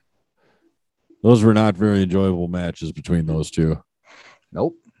there. Those were not very enjoyable matches between those two.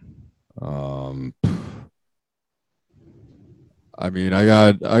 Nope. I mean,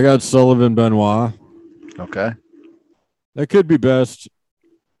 I got Sullivan Benoit. Okay. That could be best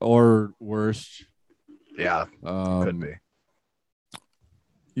or worst. Yeah, could be.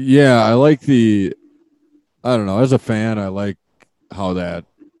 Yeah, I like I don't know. As a fan, I like how that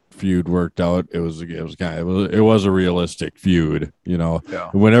feud worked out. It was a realistic feud, you know.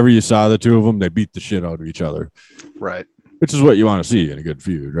 Yeah. Whenever you saw the two of them, they beat the shit out of each other. Right. Which is what you want to see in a good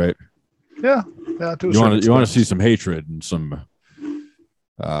feud, right? Yeah. Yeah. You want to see some hatred and some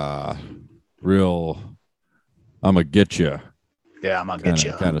real I'm gonna get you. Yeah, I'm gonna get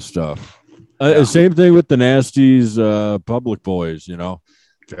you kind of stuff. Same thing with the Nasties, Public Boys, you know.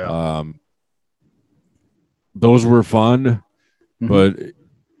 Yeah. Those were fun, but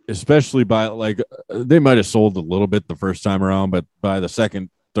especially by they might have sold a little bit the first time around, but by the second,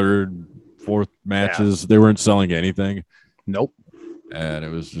 third, fourth matches, they weren't selling anything. Nope. And it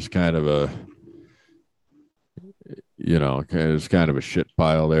was just kind of it was kind of a shit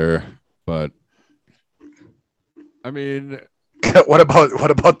pile there. But I mean, what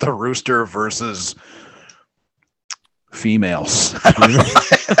about the Rooster versus females?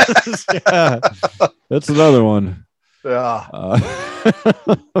 Yeah, that's another one. Yeah. I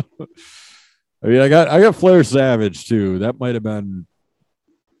mean, I got Flair Savage too. That might have been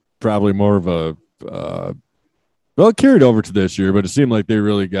probably more of a it carried over to this year, but it seemed like they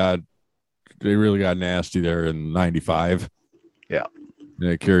really got nasty there in '95. Yeah. And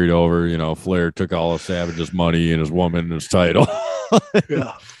it carried over. You know, Flair took all of Savage's money and his woman and his title.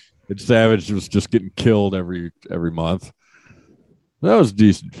 Yeah. And Savage was just getting killed every month. That was a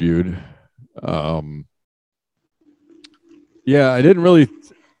decent feud. Yeah, I didn't really.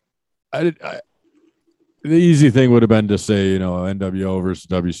 The easy thing would have been to say, you know, NWO versus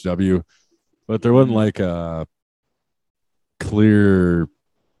WCW, but there wasn't like a clear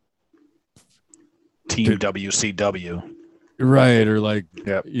team WCW, right? Or like,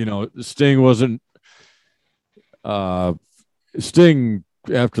 you know, Sting wasn't. Sting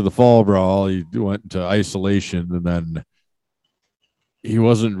after the Fall Brawl, he went into isolation, and then he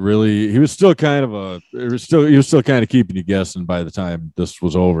wasn't really. He was still kind of he was still kind of keeping you guessing by the time this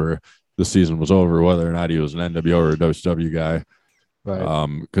season was over, whether or not he was an NWO or a WCW guy.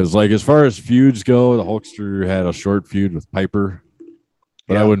 Right. Because like as far as feuds go, the Hulkster had a short feud with Piper,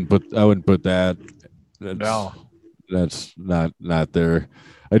 but Yeah. I wouldn't put that. No. That's not there.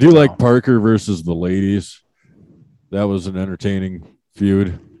 I do No. like Parker versus the ladies. That was an entertaining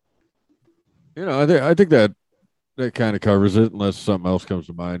feud. You know, I think that kind of covers it, unless something else comes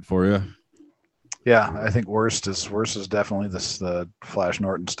to mind for you. Yeah, I think worst is definitely the Flash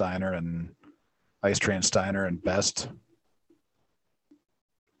Norton Steiner and Ice Train Steiner and Best.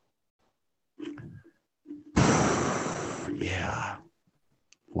 Yeah.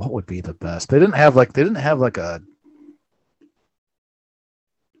 What would be the best? They didn't have like a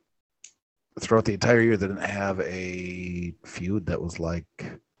throughout the entire year. They didn't have a feud that was like.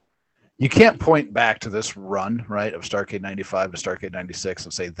 You can't point back to this run, right, of Starrcade 95 to Starrcade 96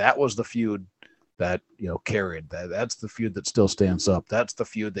 and say that was the feud that, you know, carried. That's the feud that still stands up. That's the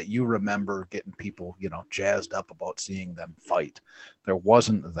feud that you remember getting people, you know, jazzed up about seeing them fight. There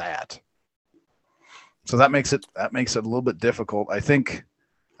wasn't that. So that makes it a little bit difficult. I think,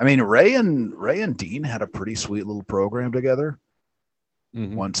 I mean, Ray and Dean had a pretty sweet little program together.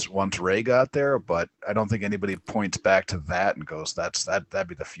 Mm-hmm. Once Ray got there, but I don't think anybody points back to that and goes, that'd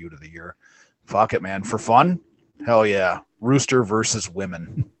be the feud of the year. Fuck it, man. For fun, hell yeah. Rooster versus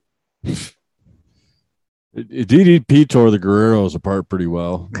women. DDP tore the Guerreros apart pretty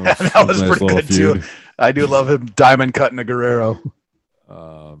well. That was pretty good feud. Too. I do love him diamond cutting a Guerrero.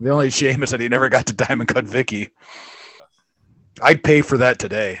 The only shame is that he never got to diamond cut Vicky. I'd pay for that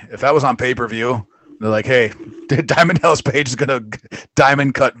today. If that was on pay-per-view, they're like, hey, Diamond Dallas Page is going to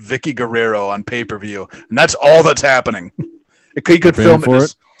diamond cut Vicky Guerrero on pay-per-view. And that's all that's happening. He could film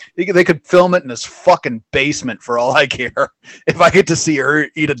it. They could film it in his fucking basement for all I care. If I get to see her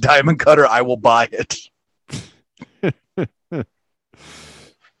eat a diamond cutter, I will buy it.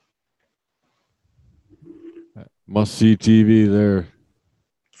 Must see TV there.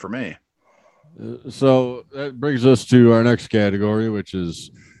 For me. So that brings us to our next category, which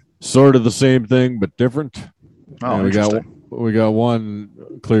is sort of the same thing but different. Oh, we got one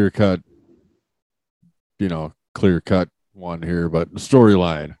clear cut one here, but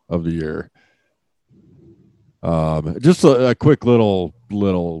storyline of the year. Just a quick little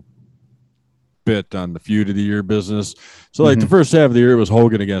bit on the feud of the year business. So like the first half of the year was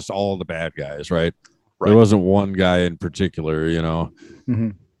Hogan against all the bad guys, right? There wasn't one guy in particular, you know. Mm-hmm.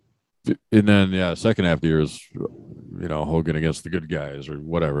 And then second half of the year is, you know, Hogan against the good guys or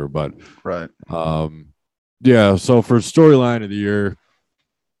whatever. But right. So for storyline of the year,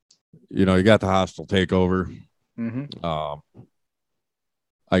 you know, you got the hostile takeover. Mm-hmm.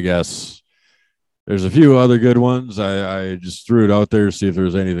 I guess there's a few other good ones. I just threw it out there to see if there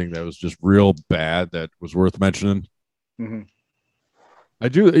was anything that was just real bad that was worth mentioning. Mm-hmm. I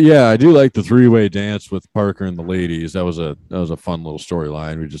do like the three-way dance with Parker and the ladies. That was a fun little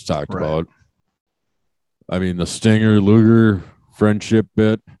storyline we just talked about. I mean, the Stinger Luger friendship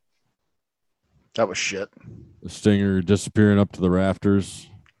bit. That was shit. The Stinger disappearing up to the rafters.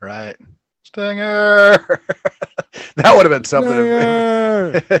 Right. Stinger. That would have been something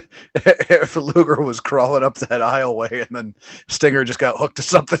if Luger was crawling up that aisleway and then Stinger just got hooked to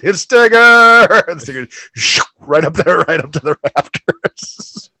something. It's Stinger. And Stinger right up to the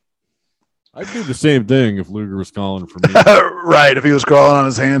rafters. I'd do the same thing if Luger was calling for me. Right. If he was crawling on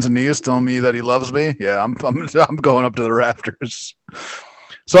his hands and knees telling me that he loves me, yeah, I'm going up to the rafters.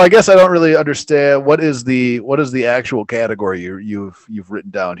 So I guess I don't really understand what is the actual category you've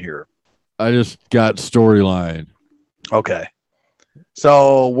written down here. I just got storyline. Okay.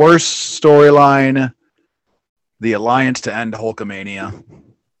 So worst storyline, the Alliance to end Hulkamania.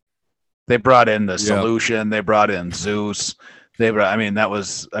 They brought in the Solution. They brought in Zeus. That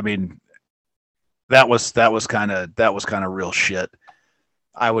was kind of real shit.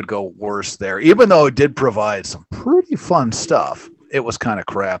 I would go worse there, even though it did provide some pretty fun stuff. It was kind of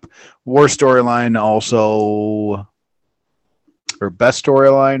crap. Worst storyline also, or best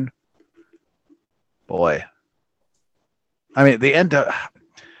storyline. Boy, I mean the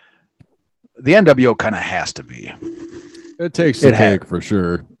NWO kind of has to be. It takes the cake for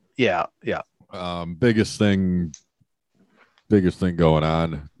sure. Yeah. Biggest thing going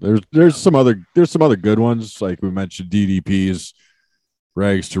on. There's some other good ones, like we mentioned, DDP's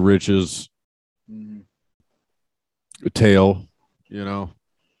Rags to Riches, Tail, you know.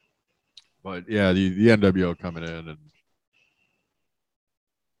 But yeah, the NWO coming in and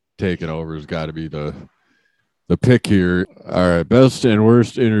taking over has got to be the pick here. All right, best and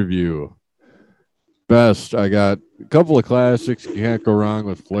worst interview. Best, I got a couple of classics. You can't go wrong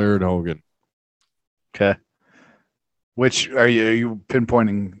with Flair and Hogan. Okay. Which are you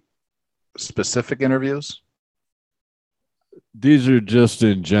pinpointing specific interviews? these are just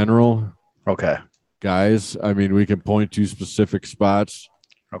in general Okay. guys. I mean, we can point to specific spots.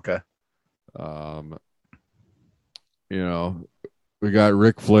 Okay. Um, you know, we got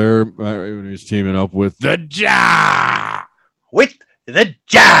Ric Flair when he's teaming up with the Ja. With the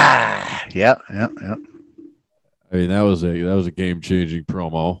Ja. Yeah. I mean, that was a game changing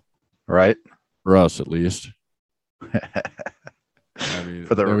promo Right. for us, at least. I mean,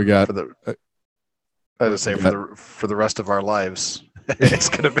 for the then we got for the I would say for the rest of our lives, it's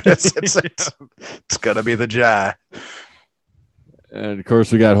gonna be it's gonna be the Ja. and of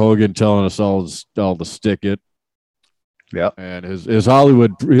course we got Hogan telling us all to stick it. Yeah. And his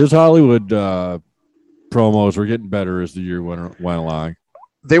Hollywood promos were getting better as the year went along.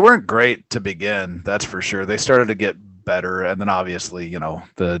 They weren't great to begin, that's for sure. They started to get better, and then obviously,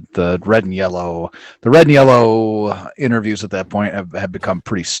 the red and yellow interviews at that point have become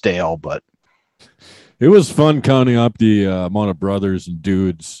pretty stale. But it was fun counting up the amount of brothers and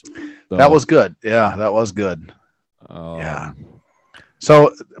dudes. That was good. Yeah, that was good. Yeah.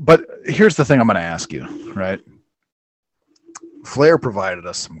 So, but here's the thing I'm going to ask you, right? Flair provided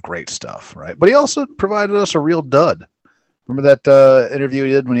us some great stuff, right? But he also provided us a real dud. Remember that interview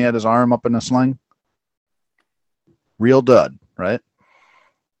he did when he had his arm up in a sling? Real dud, right?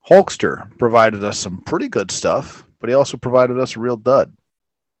 Hulkster provided us some pretty good stuff, but he also provided us a real dud.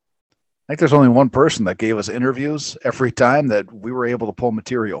 I think there's only one person that gave us interviews every time that we were able to pull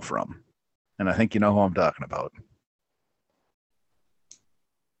material from. And I think you know who I'm talking about.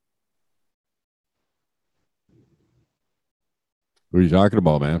 Who are you talking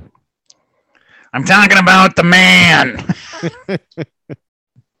about, man? I'm talking about the man.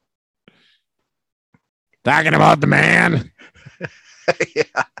 Talking about the man. Yeah.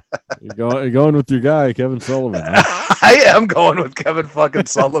 You're going with your guy, Kevin Sullivan. Huh? I am going with Kevin fucking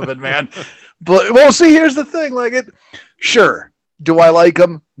Sullivan, man. But well, see, here's the thing. Sure. Do I like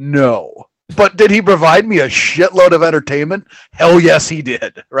him? No. But did he provide me a shitload of entertainment? Hell yes, he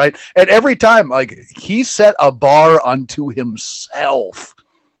did. Right. And every time, he set a bar unto himself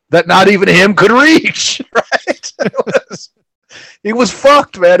that not even him could reach. Right. He was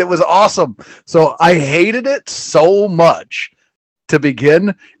fucked, man. It was awesome. So I hated it so much to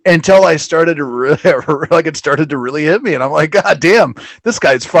begin until I started to it started to really hit me. And I'm like, God damn, this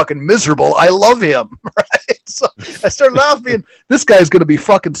guy's fucking miserable. I love him. Right. So I started off being, this guy's going to be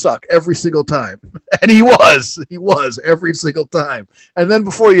fucking suck every single time. And he was every single time. And then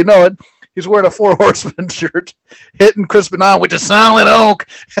before you know it, he's wearing a Four Horsemen shirt, hitting Chris Benoit with a solid oak.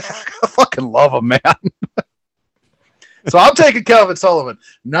 I fucking love him, man. So I'm taking Kevin Sullivan,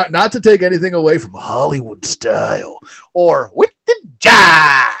 not to take anything away from Hollywood style or with the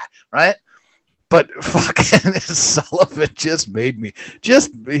Ja, right? But fucking Sullivan just made me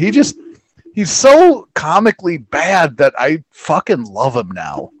he's so comically bad that I fucking love him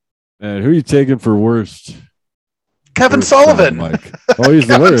now. And who are you taking for worst? Kevin Sullivan. Mike. Oh, he's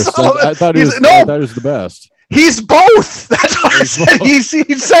the worst. I thought he was the best. He's both. That's what I said. He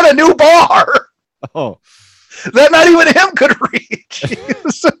set a new bar. Oh. That not even him could reach.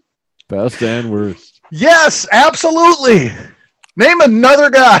 Best and worst. Yes, absolutely. Name another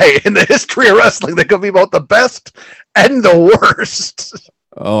guy in the history of wrestling that could be both the best and the worst.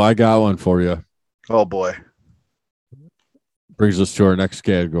 Oh, I got one for you. Oh, boy. Brings us to our next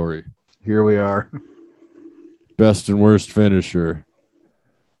category. Here we are. Best and worst finisher.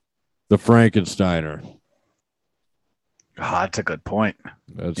 The Frankensteiner. Oh, that's a good point.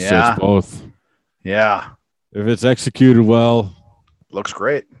 That's both. Yeah. If it's executed well, looks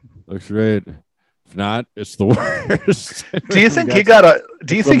great. If not, it's the worst. Do you think he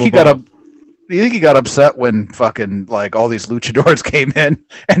got upset when fucking all these luchadors came in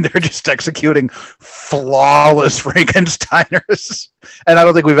and they're just executing flawless Frankensteiners? And I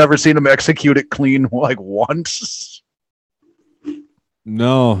don't think we've ever seen him execute it clean once.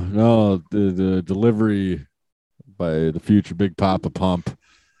 No, the delivery by the future Big Papa Pump,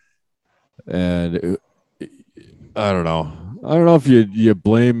 and I don't know if you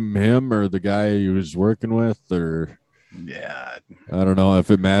blame him or the guy he was working with, or yeah, I don't know if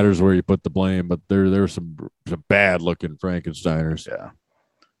it matters where you put the blame, but there were some bad looking Frankensteiners. Yeah.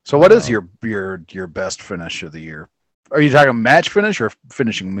 So what is your best finish of the year? Are you talking match finish or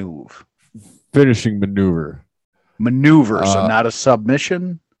finishing move? Finishing maneuver. So not a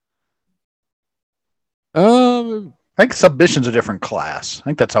submission. I think submission's a different class. I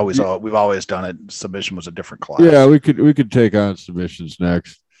think that's always we've always done it. Submission was a different class. Yeah, we could take on submissions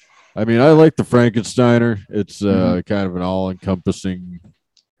next. I mean, I like the Frankensteiner. It's kind of an all-encompassing,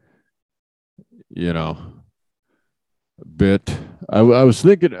 bit. I was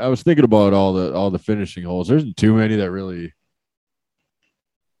thinking about all the finishing holes. There isn't too many that really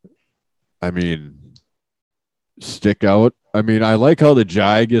I mean, stick out. I mean, I like how the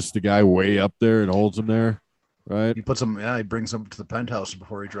Jai gets the guy way up there and holds him there, right? He puts him. Yeah, he brings him to the penthouse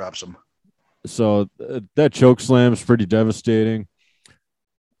before he drops him. So that choke slam is pretty devastating.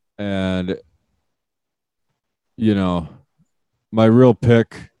 And, you know, my real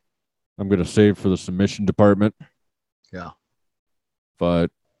pick, I'm going to save for the submission department. Yeah.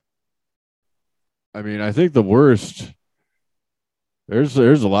 But, I mean, I think the worst, there's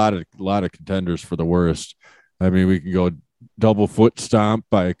a lot of contenders for the worst. I mean, we can go double foot stomp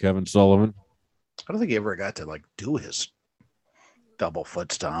by Kevin Sullivan. I don't think he ever got to like do his double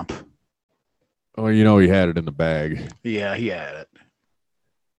foot stomp. Oh, you know, he had it in the bag. Yeah, he had it.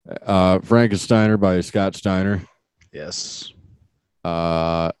 Frankensteiner by Scott Steiner. Yes.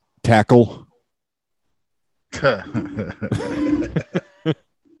 Tackle.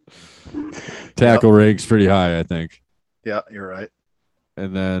 Tackle ranks pretty high, I think. Yeah, you're right.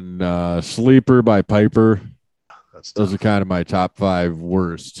 And then Sleeper by Piper. Those are Tough. kind of my top 5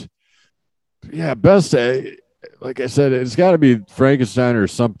 worst. Yeah, best. Like I said, it's got to be Frankenstein or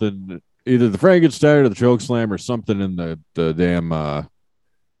something. Either the Frankenstein or the choke slam or something in the damn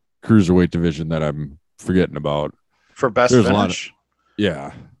cruiserweight division that I'm forgetting about. For best There's finish.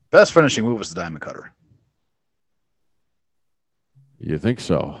 Yeah. Best finishing move was the Diamond Cutter. You think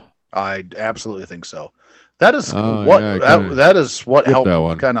so? I absolutely think so. That is yeah, that is what that one.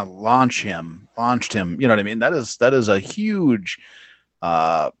 helped kind of launched him. You know what I mean? That is a huge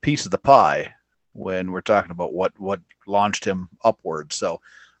piece of the pie when we're talking about what launched him upwards. So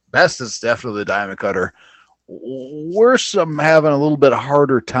best is definitely the Diamond Cutter. Worst, I'm having a little bit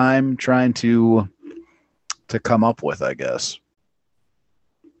harder time trying to come up with, I guess.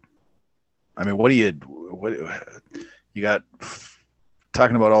 I mean, what you got?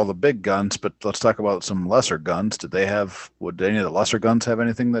 Talking about all the big guns, but let's talk about some lesser guns. Would any of the lesser guns have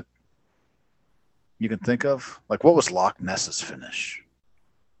anything that you can think of? Like, what was Loch Ness's finish?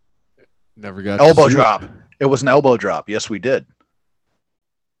 Never got elbow drop. It was an elbow drop. Yes, we did.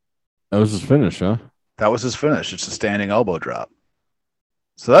 That was his finish, huh? That was his finish. It's a standing elbow drop.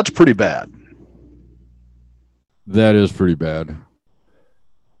 So that's pretty bad. That is pretty bad.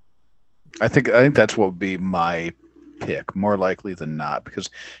 I think that's what would be my pick, more likely than not, because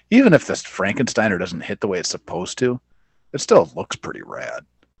even if this Frankensteiner doesn't hit the way it's supposed to, it still looks pretty rad.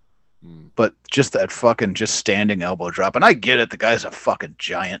 But just that fucking just standing elbow drop, and I get it, the guy's a fucking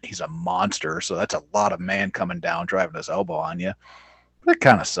giant, he's a monster, so that's a lot of man coming down driving his elbow on you. But it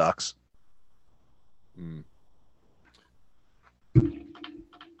kind of sucks.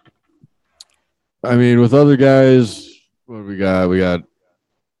 I mean, with other guys, what do we got? We got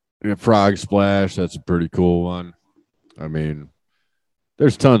Frog Splash. That's a pretty cool one. I mean,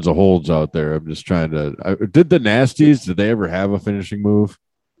 there's tons of holds out there. I'm just trying to. Did the Nasties? Did they ever have a finishing move?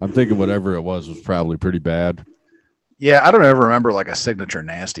 I'm thinking whatever it was probably pretty bad. Yeah, I don't ever remember like a signature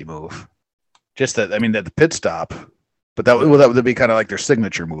nasty move. Just that, I mean, the pit stop, but that would be kind of like their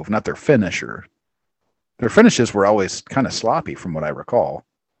signature move, not their finisher. Their finishes were always kind of sloppy, from what I recall.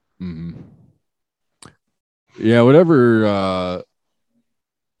 Mm-hmm. Yeah, whatever.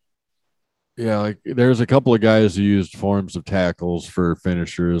 Yeah, like there's a couple of guys who used forms of tackles for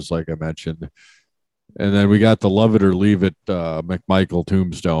finishers, like I mentioned. And then we got the love it or leave it McMichael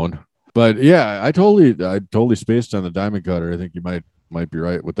tombstone. But yeah, I totally spaced on the Diamond Cutter. I think you might be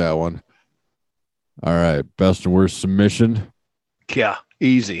right with that one. All right, best and worst submission. Yeah,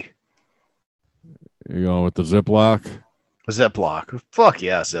 easy. You going with the Ziploc? Ziploc. Fuck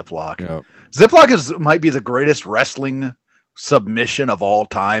yeah, Ziploc. Yeah. Ziploc might be the greatest wrestling submission of all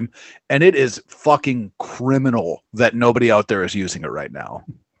time, and it is fucking criminal that nobody out there is using it right now.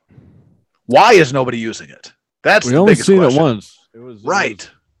 Why is nobody using it? That's we the only biggest seen question. it once. Right.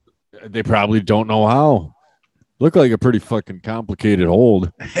 They probably don't know how. Looked like a pretty fucking complicated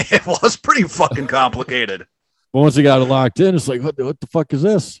hold. It was pretty fucking complicated. But once he got it locked in, it's like, what the fuck is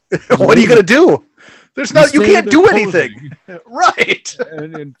this? What are you gonna do? There's no, you can't do anything. Right.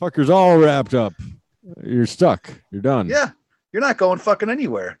 And fucker's all wrapped up. You're stuck. You're done. Yeah. You're not going fucking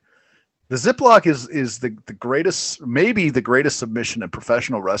anywhere. The Ziploc is the greatest, maybe the greatest submission in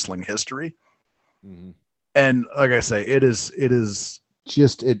professional wrestling history. Mm-hmm. And like I say, it is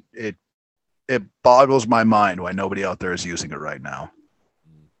just it boggles my mind why nobody out there is using it right now.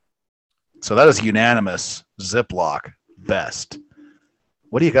 So that is unanimous Ziploc best.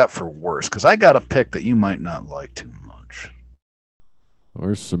 What do you got for worst? Because I got a pick that you might not like too much.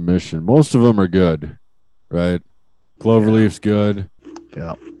 Worst submission. Most of them are good, right? Cloverleaf's good.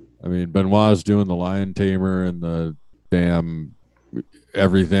 Yeah. I mean, Benoit's doing the lion tamer and the damn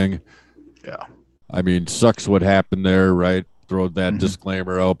everything. Yeah. I mean, sucks what happened there, right? throw that Mhm.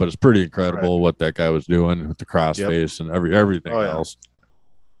 disclaimer out, but it's pretty incredible what that guy was doing with the crossface and everything Oh, yeah. else.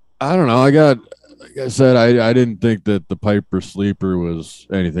 I don't know. Like I said, I didn't think that the Piper Sleeper was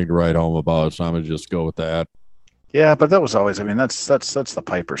anything to write home about, so I'm gonna just go with that. Yeah, but that was always. I mean, that's the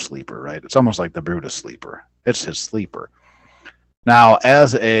Piper sleeper, right? It's almost like the Brutus sleeper. It's his sleeper. Now,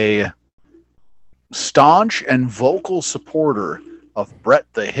 as a staunch and vocal supporter of Bret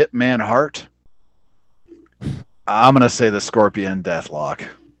the Hitman Hart, I'm gonna say the Scorpion Deathlock.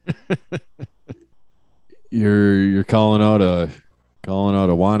 You're calling out a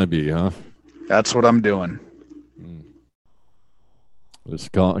wannabe, huh? That's what I'm doing.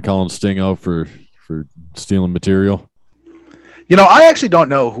 Just calling Sting out for stealing material. You know, I actually don't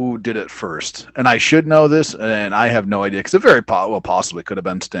know who did it first, and I should know this, and I have no idea because it very possibly could have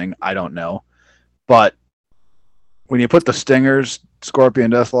been Sting. I don't know, but when you put the Stingers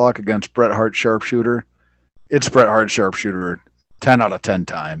Scorpion Deathlock against Bret Hart Sharpshooter, it's Bret Hart Sharpshooter 10 out of 10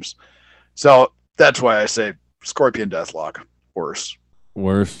 times. So that's why I say Scorpion Deathlock worse.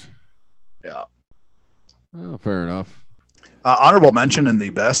 Worse. Yeah. Oh, fair enough. Honorable mention in the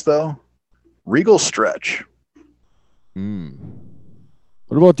best though, Regal Stretch.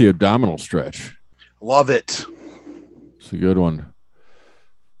 What about the abdominal stretch? Love it. It's a good one.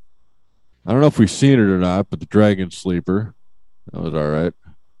 I don't know if we've seen it or not, but the Dragon Sleeper, that was all right.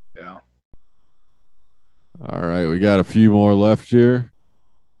 Yeah. All right, we got a few more left here.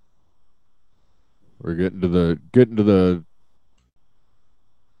 We're getting to the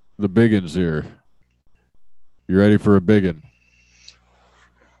biggins here. You ready for a biggin?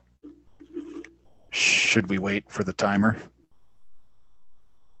 Should we wait for the timer?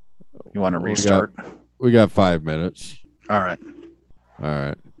 You want to restart? We got 5 minutes. All right. All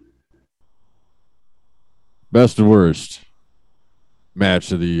right. Best and worst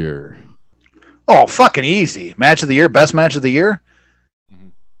match of the year. Oh, fucking easy. Match of the year, best match of the year? Mm-hmm.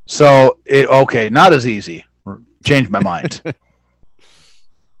 So, okay, not as easy. Changed my mind.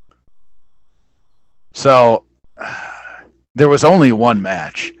 So, there was only one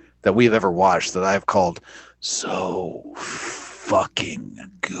match that we've ever watched that I've called so fucking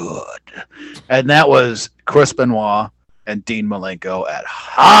good. And that was Chris Benoit and Dean Malenko at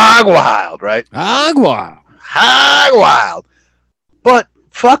Hog Wild, right? Hog Wild. But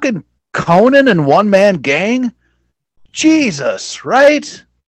fucking Conan and One Man Gang? Jesus, right?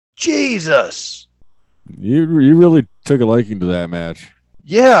 Jesus. You really took a liking to that match.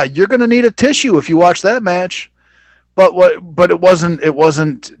 Yeah, you're gonna need a tissue if you watch that match. But it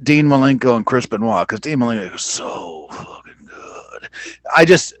wasn't Dean Malenko and Chris Benoit because Dean Malenko was so fucking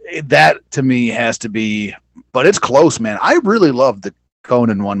good. That to me has to be, but it's close, man. I really love the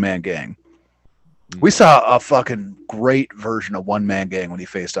Conan One Man Gang. We saw a fucking great version of One Man Gang when he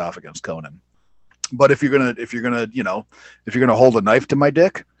faced off against Conan. But if you're gonna hold a knife to my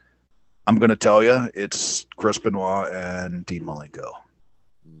dick, I'm gonna tell you it's Chris Benoit and Dean Malenko.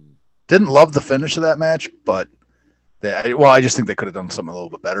 Didn't love the finish of that match, but I just think they could have done something a little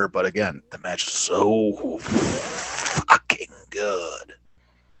bit better. But again, the match is so fucking good.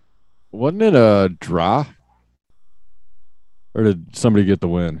 Wasn't it a draw? Or did somebody get the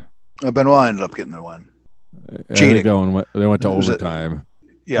win? Benoit ended up getting the win. Cheating. They went to overtime.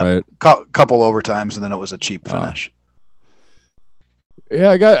 Yeah, right? Couple overtimes, and then it was a cheap finish. Yeah,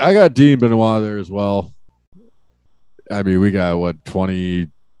 I got Dean Benoit there as well. I mean, we got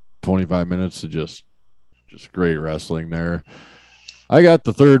 25 minutes of just great wrestling there. I got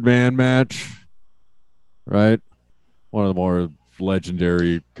the third man match, right? One of the more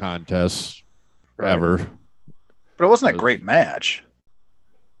legendary contests ever. But it wasn't a great match.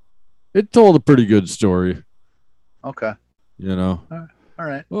 It told a pretty good story. Okay. You know. All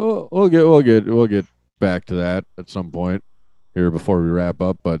right. We'll get back to that at some point here before we wrap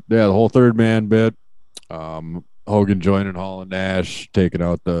up. But yeah, the whole third man bit. Hogan joining Hall and Nash, taking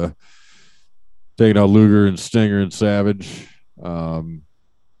out Luger and Stinger and Savage.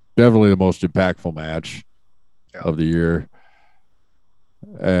 Definitely the most impactful match of the year.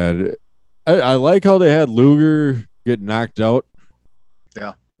 And I like how they had Luger get knocked out.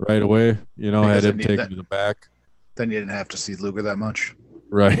 Yeah. Right away. You know, Because had him taken to the back. Then you didn't have to see Luger that much.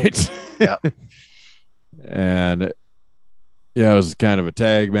 Right. Yeah. And yeah, it was kind of a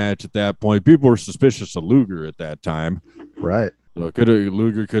tag match at that point. People were suspicious of Luger at that time. Right. So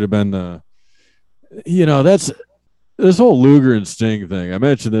Luger could have been the, that's this whole Luger and Sting thing. I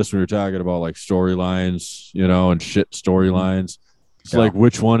mentioned this when we were talking about like storylines, and shit storylines. It's like,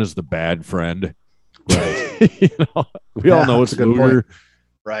 which one is the bad friend? Right. We all know it's Luger. Point.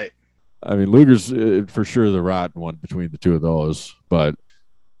 Right. I mean, Luger's for sure the rotten one between the two of those. But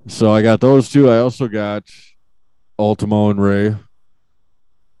so I got those two. I also got Ultimo and Ray.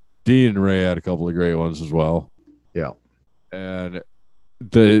 Dean and Ray had a couple of great ones as well. Yeah. And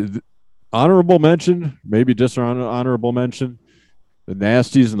the honorable mention, maybe dishonorable mention, the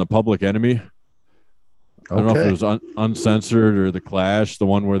Nasties and the Public Enemy. I don't know if it was Uncensored or the Clash, the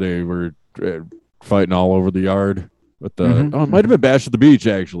one where they were fighting all over the yard. With the it might have been Bash at the Beach,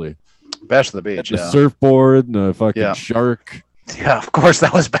 actually. Bash at the Beach, the surfboard and the fucking shark. Yeah, of course,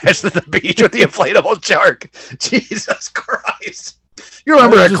 that was Bash at the Beach with the inflatable shark. Jesus Christ. You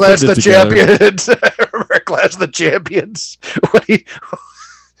remember at Clash of the Champions? Remember at Clash of the Champions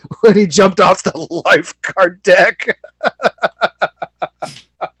when he jumped off the lifeguard deck?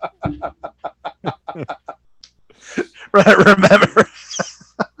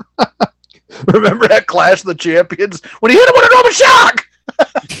 Remember at Clash of the Champions when he hit him with a Nova Shock?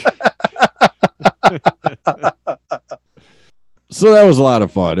 So that was a lot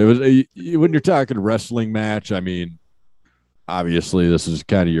of fun. It was when you're talking wrestling match. I mean, obviously this is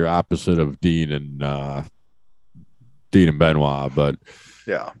kind of your opposite of Dean and Benoit, but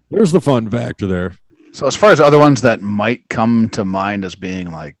yeah, there's the fun factor there. So as far as other ones that might come to mind as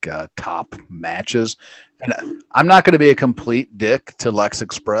being like top matches, and I'm not going to be a complete dick to Lex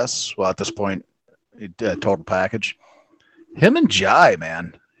Express. Well, at this point, total package. Him and Jai,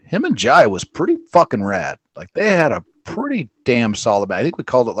 man. Him and Jai was pretty fucking rad. Like they had a pretty damn solid match. I think we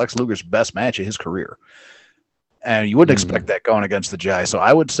called it Lex Luger's best match of his career. And you wouldn't expect that going against the Jai. So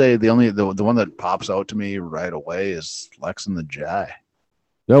I would say the one that pops out to me right away is Lex and the Jai.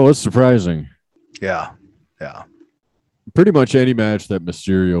 That was surprising. Yeah. Pretty much any match that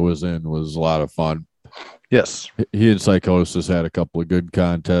Mysterio was in was a lot of fun. Yes. He and Psychosis had a couple of good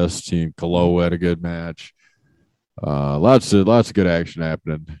contests. He and Kalo had a good match. Lots of good action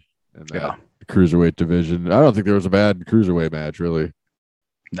happening in that cruiserweight division. I don't think there was a bad cruiserweight match, really.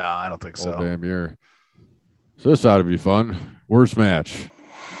 No, I don't think so. Damn year. So this ought to be fun. Worst match.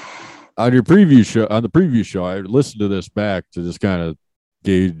 On the preview show, I listened to this back to just kind of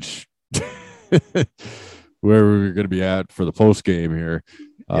gauge where we were going to be at for the post game here.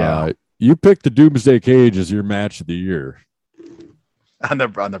 You picked the Doomsday Cage as your match of the year on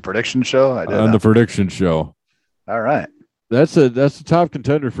the prediction show. I did on the prediction show. All right, that's a top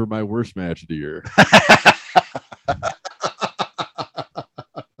contender for my worst match of the year. I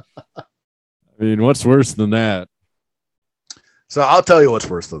mean, what's worse than that? So I'll tell you what's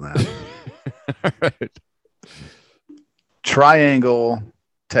worse than that. All right. Triangle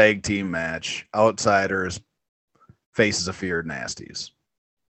tag team match. Outsiders, Faces of Fear, Nasties.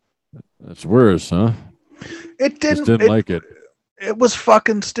 That's worse, huh? It didn't like it. It was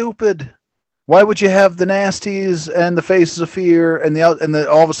fucking stupid. Why would you have the Nasties and the Faces of Fear and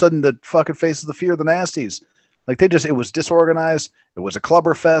all of a sudden the fucking Faces of Fear, the Nasties? Like it was disorganized. It was a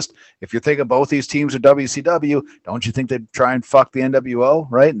clubber fest. If you're thinking both these teams are WCW, don't you think they'd try and fuck the NWO,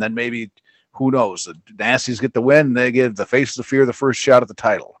 right? And then maybe, who knows, the Nasties get the win and they give the Faces of Fear the first shot at the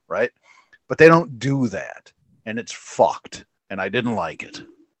title, right? But they don't do that. And it's fucked. And I didn't like it.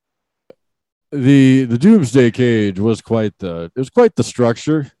 The Doomsday Cage was quite the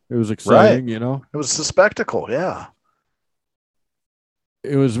structure. It was exciting, you know. It was a spectacle, yeah.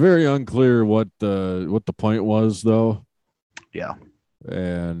 It was very unclear what the point was, though. Yeah.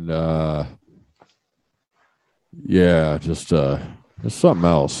 And just something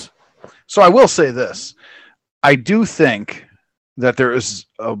else. So I will say this. I do think that there is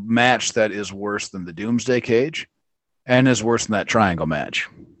a match that is worse than the Doomsday Cage and is worse than that triangle match.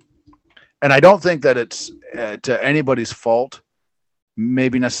 And I don't think that it's to anybody's fault,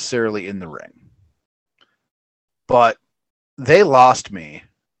 maybe necessarily in the ring. But they lost me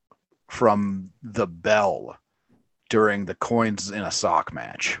from the bell during the Coins in a Sock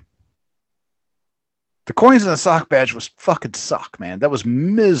match. The Coins in a Sock match was fucking suck, man. That was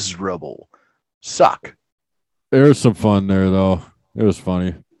miserable. Suck. There was some fun there, though. It was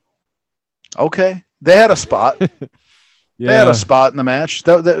funny. Okay. They had a spot. They had a spot in the match.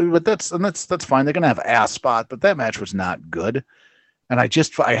 But that's fine. They're going to have a spot, but that match was not good. And I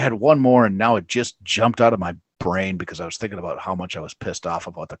had one more, and now it just jumped out of my brain because I was thinking about how much I was pissed off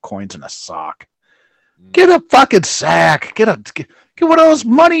about the Coins in a Sock. Get a fucking sack. Get one of those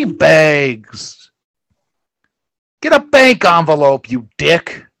money bags. Get a bank envelope, you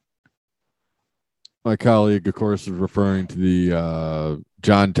dick. My colleague, of course, is referring to the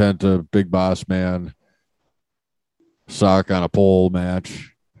John Tenta, Big Boss Man, sock on a pole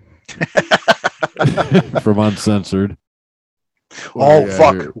match from Uncensored.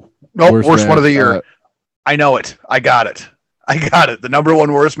 Fuck. Nope, worst one of the year. I know it. I got it. The number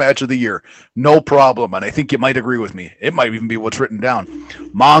one worst match of the year. No problem. And I think you might agree with me. It might even be what's written down.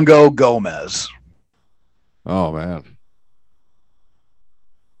 Mongo Gomez. Oh man,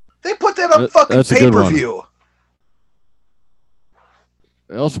 They put that on fucking that's a good one. pay-per-view.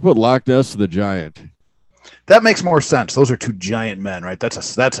 They also put Loch Ness the Giant. That makes more sense. Those are two giant men, right?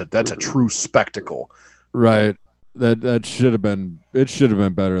 That's a true spectacle. Right. That should have been. It should have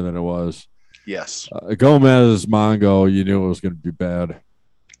been better than it was. Yes. Gomez Mongo, you knew it was going to be bad.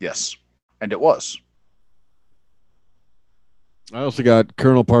 Yes. And it was. I also got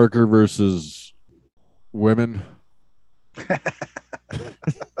Colonel Parker versus women.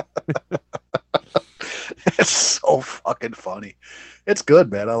 It's so fucking funny. It's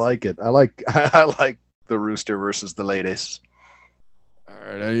good, man. I like it. I like the Rooster versus the ladies. All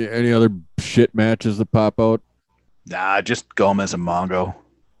right. Any other shit matches that pop out? Nah, just Gomez and Mongo.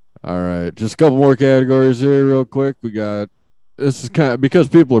 All right. Just a couple more categories here, real quick. We got this is kind of because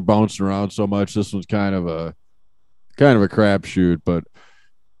people are bouncing around so much. This one's kind of a crapshoot, but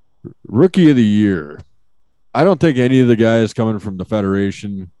Rookie of the Year. I don't think any of the guys coming from the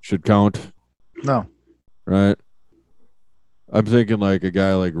Federation should count. No. Right? I'm thinking like a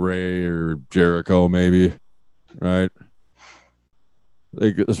guy like Ray or Jericho, maybe. Right?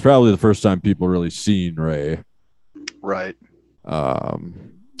 Like, it's probably the first time people really seen Ray. Right.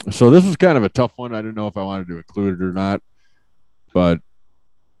 So this was kind of a tough one. I didn't know if I wanted to include it or not. But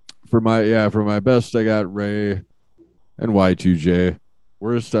for my best, I got Ray and Y2J.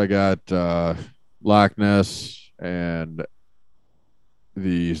 Worst, I got Loch Ness and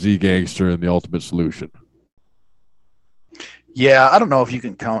the Z Gangster and the Ultimate Solution. Yeah, I don't know if you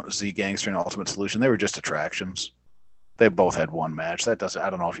can count Z Gangster and Ultimate Solution. They were just attractions. They both had one match. I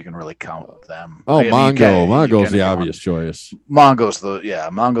don't know if you can really count them. Oh, Mongo's the obvious choice. Mongo's the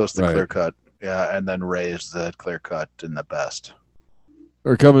Right. clear cut. Yeah, and then Ray's the clear cut and the best.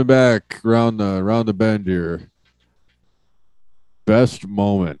 We're coming back around the bend here. Best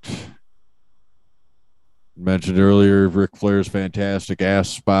moment. Mentioned earlier, Ric Flair's fantastic ass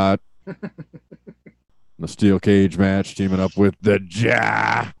spot. The steel cage match, teaming up with the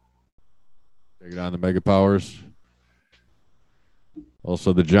Ja. Taking on the Mega Powers.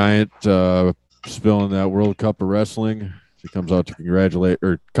 Also, the Giant spilling that World Cup of Wrestling. He comes out to congratulate,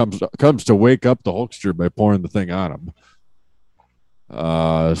 or comes to wake up the Hulkster by pouring the thing on him.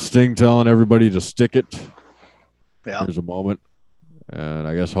 Sting telling everybody to stick it. Yeah. There's a moment. And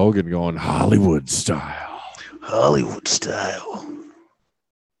I guess Hogan going Hollywood style. Hollywood style.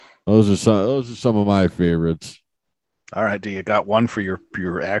 Those are some of my favorites. All right, do you got one for your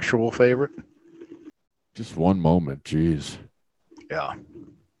actual favorite? Just one moment, jeez. Yeah.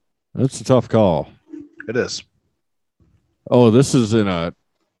 That's a tough call. It is. Oh, this is in a.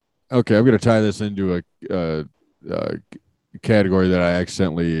 Okay, I'm going to tie this into a category that I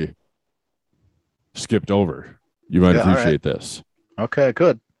accidentally skipped over. You might appreciate this. Okay,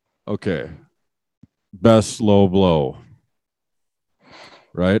 good. Okay. Best low blow.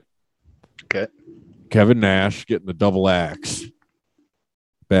 Right? Okay. Kevin Nash getting the double axe.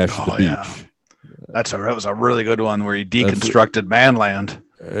 Bash at the beach. Yeah. That was a really good one where he deconstructed Manland.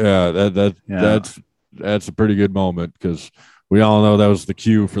 Yeah, that's a pretty good moment because we all know that was the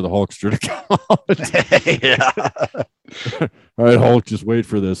cue for the Hulkster to come out. Yeah. All right, Hulk, just wait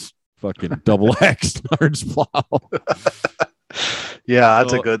for this fucking double axe Nards plow. Yeah,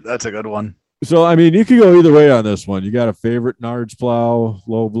 that's a good one. So I mean, you could go either way on this one. You got a favorite Nards plow,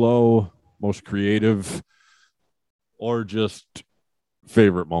 low blow, most creative, or just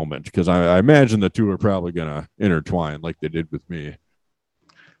favorite moment? Because I imagine the two are probably gonna intertwine like they did with me.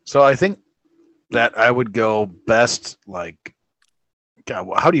 So I think that I would go best, like, God,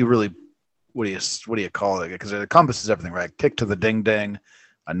 how do you really, what do you call it? Because it encompasses everything, right? Kick to the ding ding,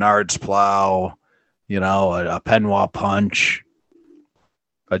 a Nards plow, a Benoit punch,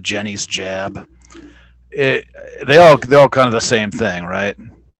 a Jenny's jab. They all kind of the same thing, right?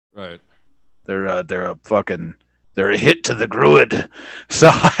 Right. They're a hit to the gruid. So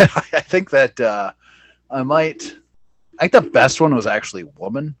I think that I think the best one was actually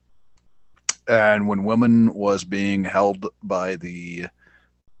Woman. And when Woman was being held by the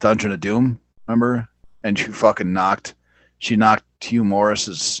Dungeon of Doom, remember? And she knocked Hugh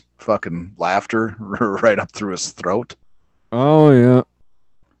Morris's fucking laughter right up through his throat. Oh yeah.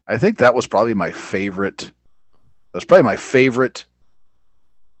 I think that was probably my favorite. That was probably my favorite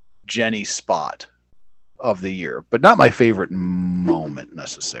Jenny spot of the year, but not my favorite moment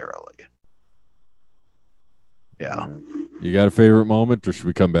necessarily. Yeah. You got a favorite moment, or should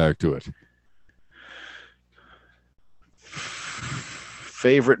we come back to it?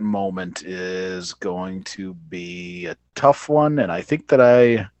 Favorite moment is going to be a tough one, and I think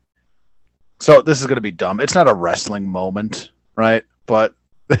that so this is going to be dumb. It's not a wrestling moment, right? But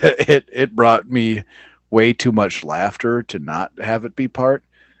it brought me way too much laughter to not have it be part.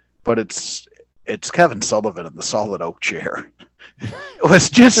 But it's Kevin Sullivan in the solid oak chair. It was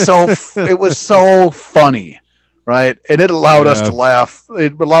just it was so funny, right? And it allowed us to laugh.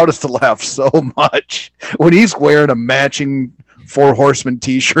 It allowed us to laugh so much when he's wearing a matching Four Horsemen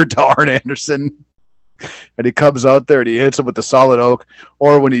T-shirt to Arn Anderson, and he comes out there and he hits him with the solid oak,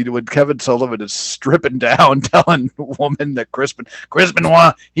 or when Kevin Sullivan is stripping down, telling the woman that Crispin,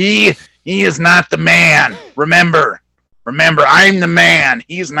 he is not the man. Remember, I'm the man.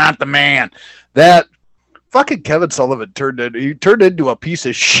 He's not the man. That fucking Kevin Sullivan turned into a piece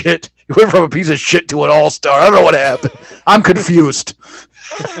of shit. He went from a piece of shit to an all-star. I don't know what happened. I'm confused.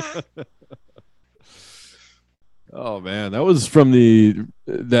 Oh man, that was from the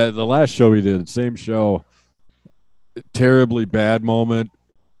last show we did. Same show. Terribly bad moment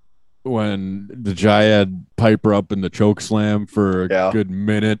when the Jayad Piper up in the choke slam for a good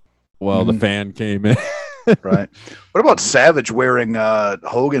minute while the fan came in. Right. What about Savage wearing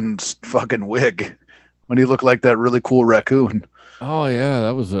Hogan's fucking wig when he looked like that really cool raccoon? Oh yeah,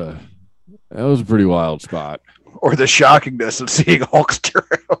 that was a pretty wild spot. Or the shockingness of seeing Hulkster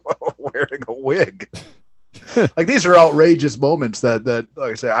wearing a wig. Like, these are outrageous moments that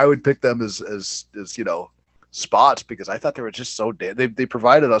like I say, I would pick them as spots, because I thought they were just so they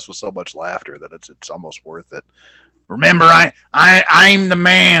provided us with so much laughter that it's almost worth it. Remember, I'm the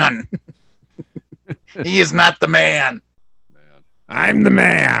man. He is not the man. I'm the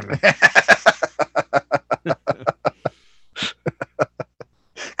man.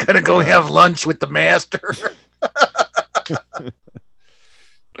 Gonna go have lunch with the master.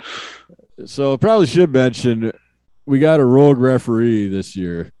 So probably should mention we got a rogue referee this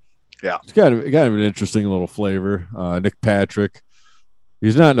year. Yeah, it's kind of an interesting little flavor. Nick Patrick.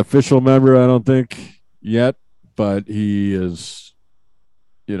 He's not an official member, I don't think, yet, but he is,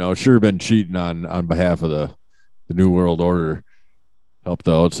 sure been cheating on behalf of the New World Order. Helped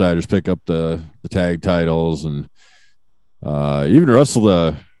the Outsiders pick up the tag titles, and even wrestle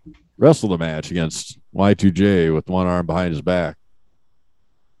the match against Y2J with one arm behind his back.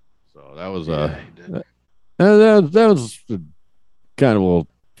 So that was that was kind of a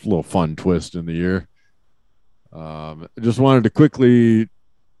little fun twist in the year. Just wanted to quickly,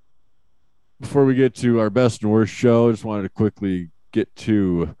 before we get to our best and worst show, just wanted to quickly get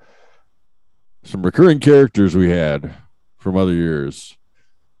to some recurring characters we had from other years,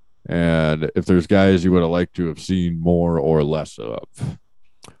 and if there's guys you would have liked to have seen more or less of.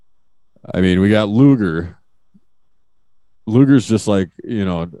 I mean, we got Luger. Luger's just like,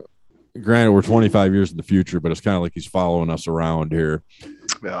 granted we're 25 years in the future, but it's kind of like he's following us around here.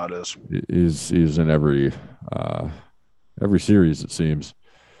 Yeah, it is. He's in every series, it seems.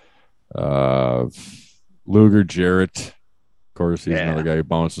 Luger, Jarrett, of course, he's another guy who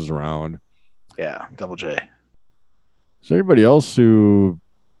bounces around. Yeah, Double J. Is there anybody else who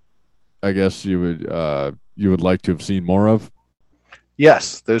I guess you would like to have seen more of?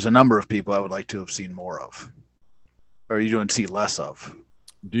 Yes, there's a number of people I would like to have seen more of. Or you don't see less of.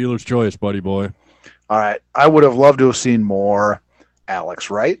 Dealer's choice, buddy boy. All right. I would have loved to have seen more Alex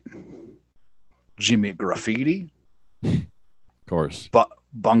Wright, Jimmy Graffiti, of course,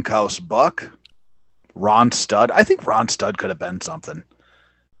 Bunkhouse Buck, Ron Studd. I think Ron Studd could have been something.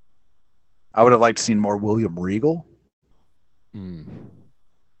 I would have liked to seen more William Regal.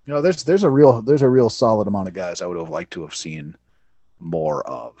 There's a real solid amount of guys I would have liked to have seen more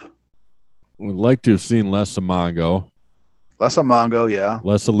of. Would like to have seen less of Mongo. Less of Mongo, yeah.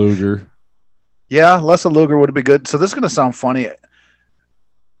 Less of Luger. Yeah, less of Luger would be good. So this is going to sound funny.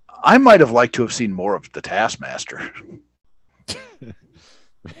 I might have liked to have seen more of the Taskmaster.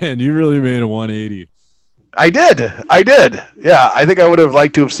 Man, you really made a 180. I did. Yeah, I think I would have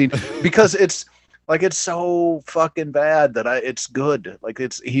liked to have seen, because it's so fucking bad that it's good. Like,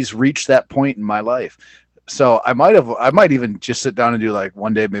 he's reached that point in my life. So I might even just sit down and do, like,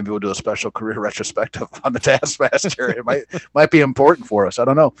 one day maybe we'll do a special career retrospective on the Taskmaster. It might be important for us. I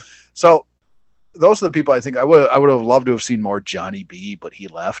don't know. So those are the people I think I would have loved to have seen more. Johnny B, but he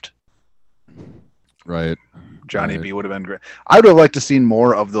left. Right. Johnny B would have been great. I would have liked to seen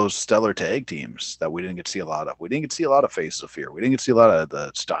more of those stellar tag teams that we didn't get to see a lot of. We didn't get to see a lot of Faces of Fear. We didn't get to see a lot of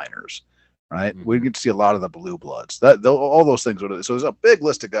the Steiners, right? We didn't get to see a lot of the Blue Bloods. All those things. So there's a big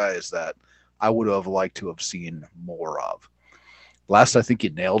list of guys that I would have liked to have seen more of. Last, I think you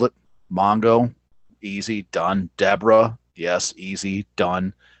nailed it. Mongo, easy, done. Deborah, yes, easy,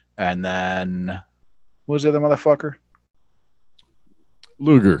 done. And then, what was the other motherfucker?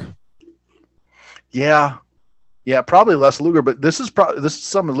 Luger. Yeah, probably less Luger, but this is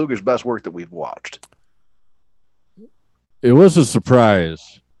some of Luger's best work that we've watched. It was a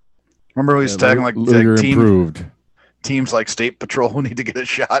surprise. Remember we was talking like Luger improved. Teams like State Patrol who need to get a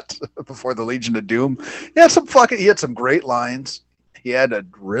shot before the Legion of Doom. He had some great lines. He had a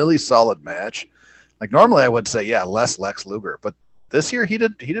really solid match. Like normally I would say, yeah, less Lex Luger, but this year he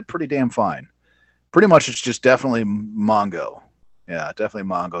did pretty damn fine. Pretty much it's just definitely Mongo. Yeah, definitely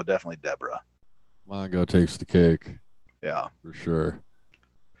Mongo, definitely Deborah. Mongo takes the cake. Yeah. For sure.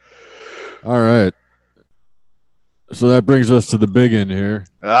 All right. So that brings us to the big end here.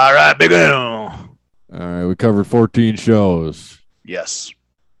 All right, big end. All right, we covered 14 shows. Yes.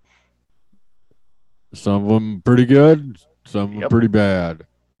 Some of them pretty good, some of them pretty bad.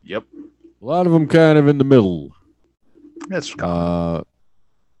 Yep. A lot of them kind of in the middle. That's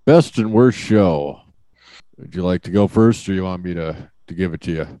best and worst show. Would you like to go first, or you want me to give it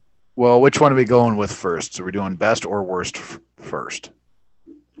to you? Well, which one are we going with first? So we're doing best or worst first?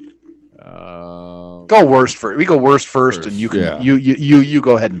 Go worst first. We go worst first, and you can you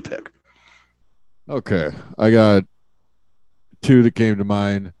go ahead and pick. Okay, I got two that came to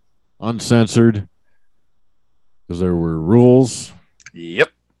mind. Uncensored, because there were rules. Yep.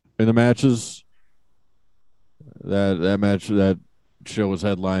 In the matches. That show was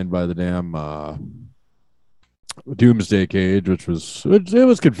headlined by the damn Doomsday Cage, which was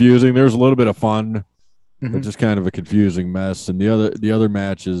confusing. There was a little bit of fun, but just kind of a confusing mess. And the other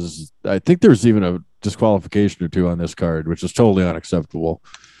matches, I think there was even a disqualification or two on this card, which is totally unacceptable.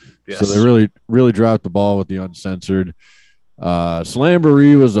 Yes. So they really dropped the ball with the uncensored.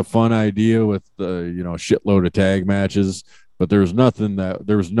 Slamboree was a fun idea with the shitload of tag matches, but there was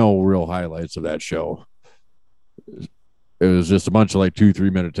no real highlights of that show. It was just a bunch of like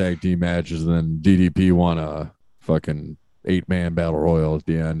 2-3 minute tag team matches, and then DDP won a fucking 8-man battle royal at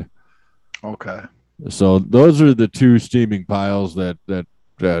the end. Okay. So those are the two steaming piles that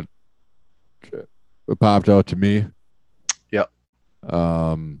popped out to me. Yep.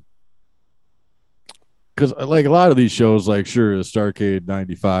 Because like a lot of these shows, like sure, the Starrcade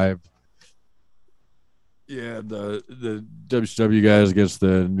 '95. Yeah, the WCW guys against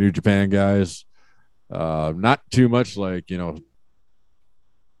the New Japan guys. Not too much like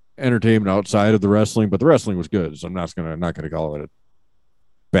entertainment outside of the wrestling, but the wrestling was good, so I'm not gonna call it a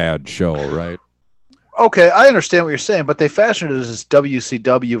bad show, right? Okay, I understand what you're saying, but they fashioned it as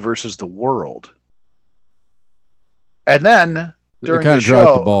WCW versus the World, and then during the show,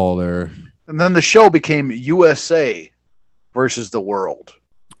 dropped the ball there, and then the show became USA versus the World,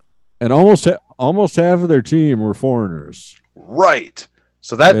 and almost half of their team were foreigners, right?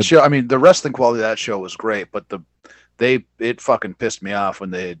 So that show, I mean, the wrestling quality of that show was great, but it fucking pissed me off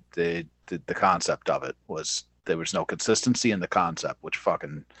when they did the concept of it was there was no consistency in the concept, which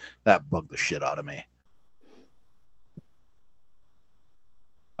fucking that bugged the shit out of me.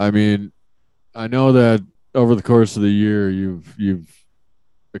 I mean, I know that over the course of the year you've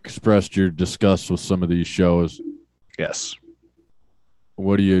expressed your disgust with some of these shows. Yes.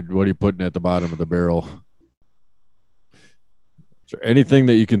 What are you putting at the bottom of the barrel? Is there anything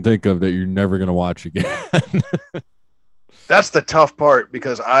that you can think of that you're never going to watch again? That's the tough part,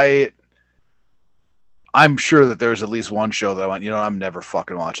 because I'm sure that there's at least one show that I went, I'm never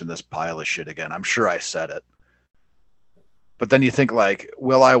fucking watching this pile of shit again. I'm sure I said it. But then you think like,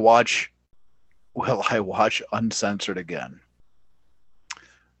 will I watch Uncensored again?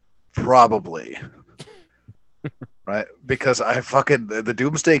 Probably. Right? Because I fucking the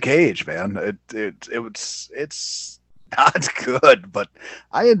Doomsday Cage, man. It's not good, but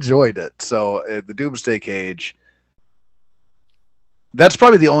I enjoyed it. So the Doomsday Cage, that's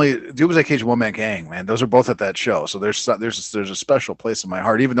probably the only Doomsday Cage One Man Gang, man. Those are both at that show. So there's a special place in my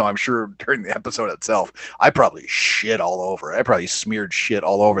heart, even though I'm sure during the episode itself, I probably shit all over. I probably smeared shit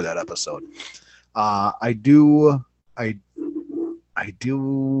all over that episode. I do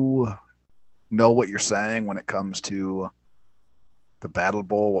know what you're saying when it comes to the Battle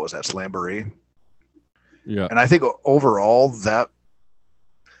Bowl. What was that, Slamboree? Yeah. And I think overall that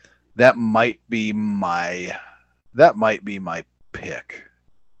might be my pick.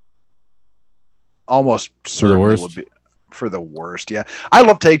 Almost certainly would be for the worst. Yeah. I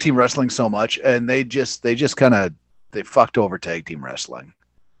love tag team wrestling so much, and they just kind of fucked over tag team wrestling.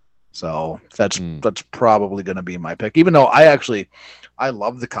 So that's probably going to be my pick. Even though I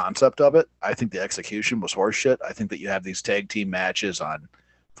love the concept of it. I think the execution was horseshit. I think that you have these tag team matches on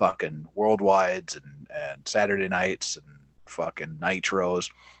fucking worldwides and Saturday nights and fucking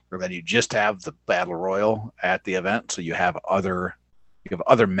nitros, or then you just have the battle royal at the event. So you have other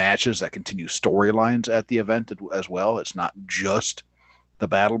matches that continue storylines at the event as well. It's not just the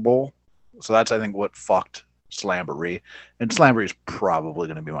Battle Bowl. So that's, I think, what fucked Slamboree. And Slamboree is probably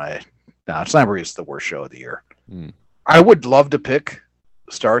going to be Slamboree is the worst show of the year. I would love to pick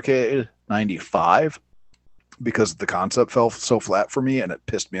Starrcade 95 because the concept fell so flat for me and it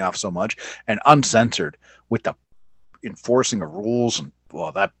pissed me off so much. And Uncensored with the enforcing of rules, and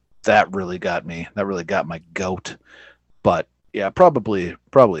well, that really got me. That really got my goat. But yeah, probably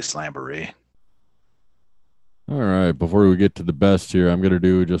Slamboree. All right. Before we get to the best here, I'm going to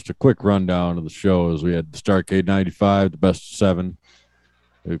do just a quick rundown of the shows. We had the Starrcade 95, the best of 7.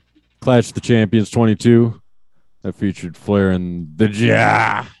 Clash of the Champions 22. That featured Flair and the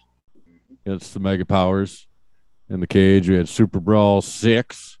Ja against the Mega Powers. In the cage, we had Super Brawl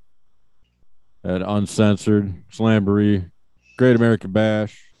 6. Had Uncensored, Slamboree, Great American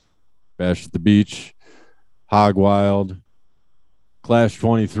Bash, Bash at the Beach, Hog Wild, Clash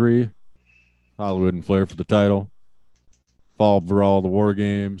 23, Hollywood and Flair for the title, Fall Brawl, the War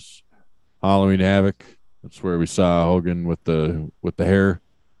Games, Halloween Havoc. That's where we saw Hogan with the hair.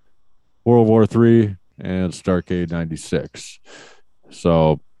 World War III and Starrcade 96.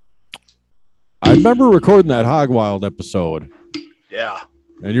 So I remember recording that Hog Wild episode. Yeah.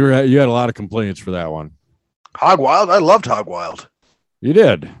 And you had a lot of complaints for that one. Hog Wild? I loved Hog Wild. You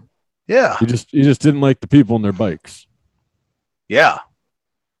did. Yeah. You just didn't like the people in their bikes. Yeah.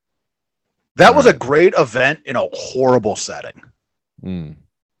 That was a great event in a horrible setting. Is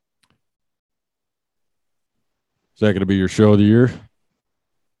that going to be your show of the year?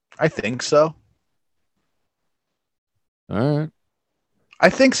 I think so. All right. I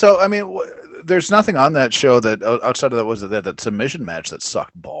think so. I mean, there's nothing on that show that outside of that submission match that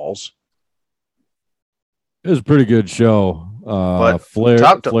sucked balls. It was a pretty good show. But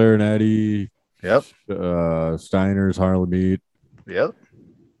Flair and Eddie. Yep. Steiner's Harlem Heat. Yep.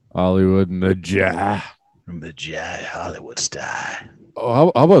 Hollywood and the Ja. The Ja Hollywood style.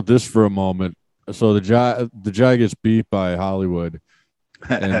 Oh, how about this for a moment? So the Ja gets beat by Hollywood,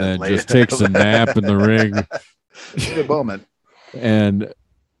 and then just takes a nap in the ring. Good moment. And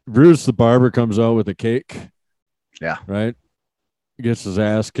Bruce the Barber comes out with a cake. Yeah. Right? He gets his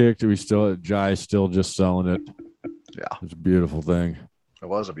ass kicked. Jai's still just selling it. Yeah. It's a beautiful thing. It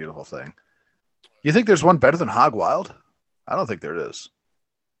was a beautiful thing. You think there's one better than Hog Wild? I don't think there is.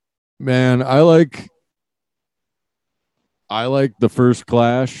 Man, I like the first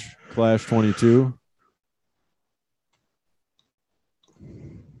Clash 22.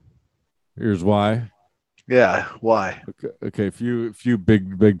 Here's why. Yeah, why? Okay, few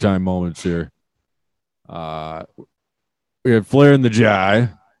big time moments here. We had Flair and the Ja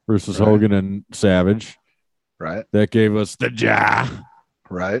versus Hogan and Savage. Right. That gave us the Ja.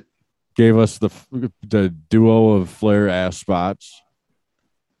 Right. Gave us the duo of Flair ass spots.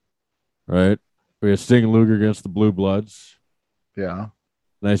 Right. We had Sting and Luger against the Blue Bloods. Yeah.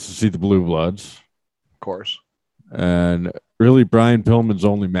 Nice to see the Blue Bloods. Of course. And really Brian Pillman's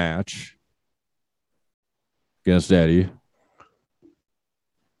only match against Eddie.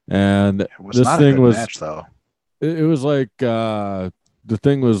 And this thing was match, though. It was like the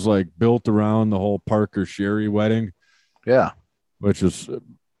thing was like built around the whole Parker Sherry wedding. Yeah. Which was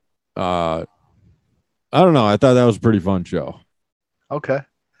I don't know. I thought that was a pretty fun show. Okay.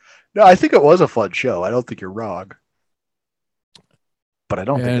 No, I think it was a fun show. I don't think you're wrong. But I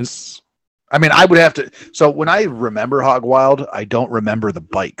don't think it's... I mean, I would have to... So when I remember Hog Wild, I don't remember the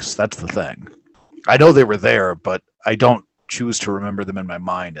bikes. That's the thing. I know they were there, but I don't choose to remember them in my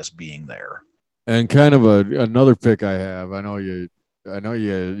mind as being there. And kind of another pick I have. I know you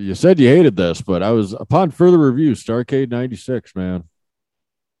said you hated this, but I was, upon further review, Starrcade 96, man.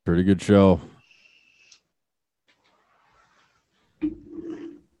 Pretty good show.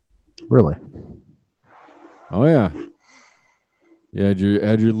 Really? Oh yeah. You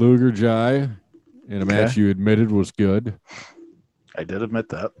had your Luger Jai in a match you admitted was good. I did admit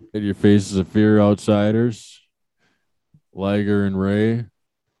that. Had your Faces of Fear outsiders, Liger and Ray.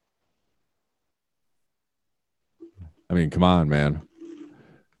 I mean, come on, man.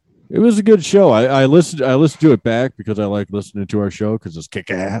 It was a good show. I listened to it back because I like listening to our show because it's kick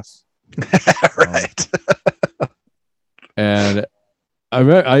ass. Right. And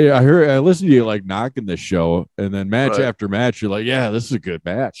I listened to you like knocking the show, and then match after match, you're like, yeah, this is a good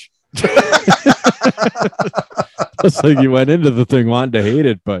match. It's like you went into the thing wanting to hate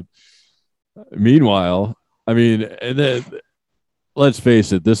it, but meanwhile, I mean, and then let's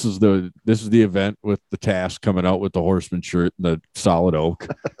face it, this is the event with the Task coming out with the Horseman shirt and the solid oak.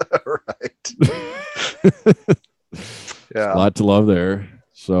 Right. Yeah. A lot to love there.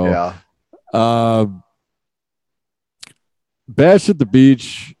 So yeah. Bash at the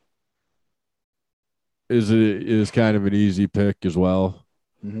Beach is kind of an easy pick as well.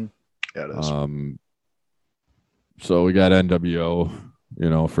 Mm-hmm. Yeah, it is. So we got NWO,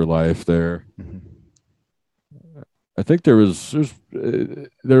 for life there. Mm-hmm. I think there was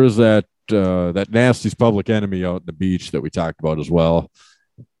that that Nasty's Public Enemy out in the beach that we talked about as well,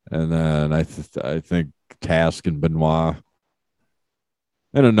 and then I think Task and Benoit,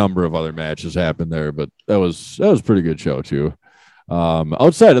 and a number of other matches happened there. But that was a pretty good show too.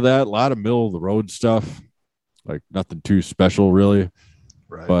 Outside of that, a lot of middle of the road stuff, like nothing too special really.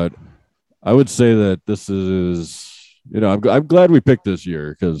 Right. But I would say that this is. I'm glad we picked this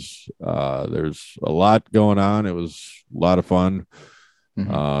year because there's a lot going on. It was a lot of fun.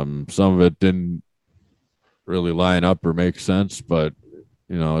 Mm-hmm. Some of it didn't really line up or make sense, but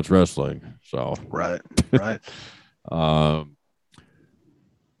it's wrestling. So right. All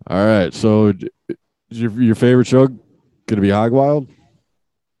right. So, is your favorite show gonna be Hog Wild?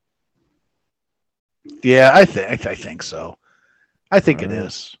 Yeah, I think so. I think it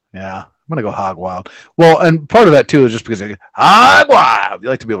is. Yeah. I'm going to go Hog Wild. Well, and part of that, too, is just because Hog Wild. You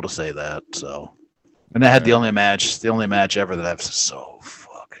like to be able to say that. So, and I had the only match ever that I've so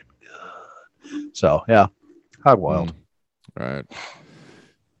fucking good. So, yeah, Hog Wild. All right.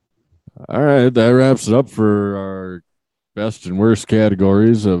 That wraps it up for our best and worst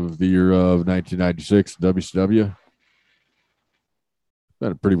categories of the year of 1996 WCW.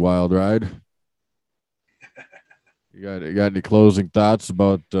 Been a pretty wild ride. You got any closing thoughts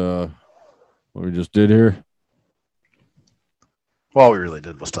about what we just did here? Well, all we really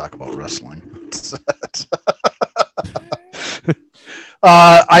did was talk about wrestling.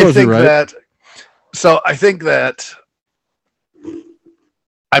 I think that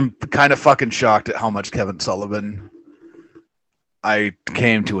I'm kind of fucking shocked at how much Kevin Sullivan I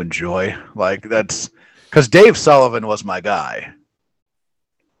came to enjoy. Like, that's because Dave Sullivan was my guy.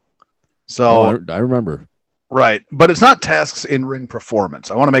 So I remember. Right, but it's not Task's in-ring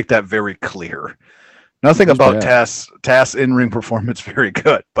performance. I want to make that very clear. Nothing about Task's in-ring performance very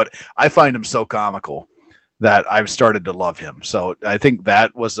good, but I find him so comical that I've started to love him. So I think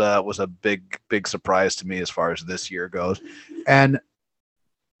that was a big surprise to me as far as this year goes, and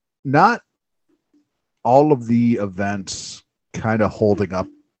not all of the events kind of holding up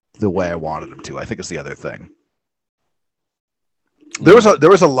the way I wanted them to. I think is the other thing. There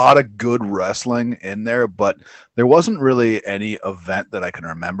was a lot of good wrestling in there, but there wasn't really any event that I can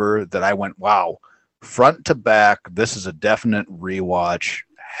remember that I went, wow, front to back, this is a definite rewatch,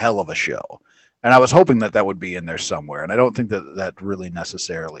 hell of a show. And I was hoping that would be in there somewhere, and I don't think that really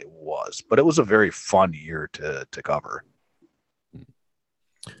necessarily was. But it was a very fun year to cover.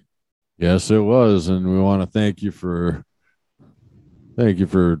 Yes, it was, and we want to thank you for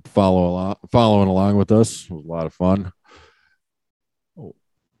following along with us. It was a lot of fun.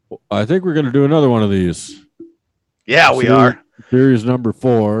 I think we're going to do another one of these. Yeah, we are. Series number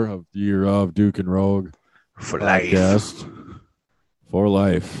 4 of the year of Duke and Rogue for life. For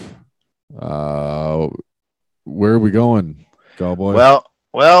life. Where are we going, Cowboy?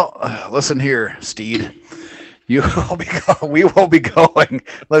 Well, listen here, Steed. We will be going.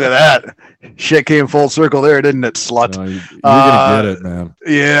 Look at that. Shit came full circle there, didn't it, slut? No, you're gonna get it, man.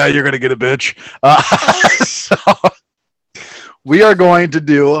 Yeah, you're gonna get it, bitch. So we are going to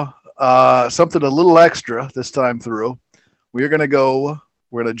do something a little extra this time through. We're gonna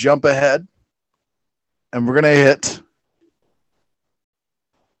jump ahead, and we're gonna hit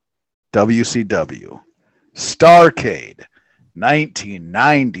WCW Starrcade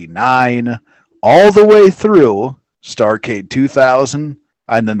 1999 all the way through Starrcade 2000,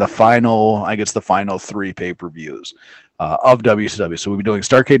 and then the final 3 pay-per-views of WCW. So we'll be doing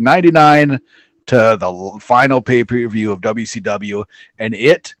Starrcade 99 to the final pay-per-view of WCW, and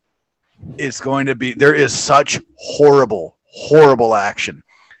it is going to be, there is such horrible action.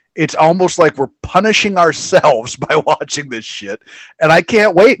 It's almost like we're punishing ourselves by watching this shit, and I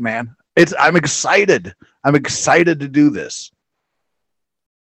can't wait, man. I'm excited. I'm excited to do this.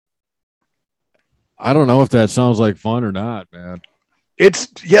 I don't know if that sounds like fun or not, man. It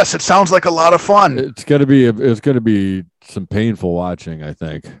sounds like a lot of fun. It's gonna be some painful watching, I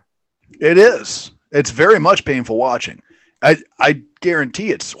think. It is. It's very much painful watching. I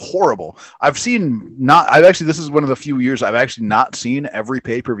guarantee it's horrible. This is one of the few years I've actually not seen every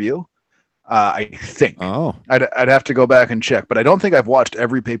pay-per-view. I think. Oh. I'd have to go back and check, but I don't think I've watched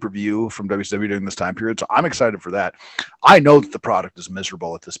every pay-per-view from WCW during this time period, so I'm excited for that. I know that the product is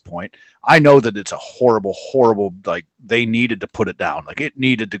miserable at this point. I know that it's a horrible, like, they needed to put it down. Like, it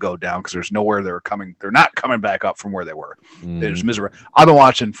needed to go down because there's nowhere they're not coming back up from where they were. They're just miserable. I've been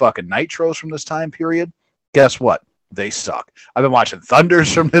watching fucking Nitros from this time period. Guess what? They suck. I've been watching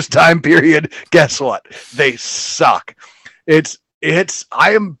Thunders from this time period. Guess what? They suck.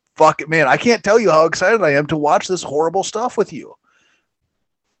 I am fucking, man, I can't tell you how excited I am to watch this horrible stuff with you.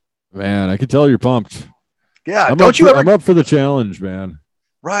 Man, I can tell you're pumped. Yeah, I'm up for the challenge, man.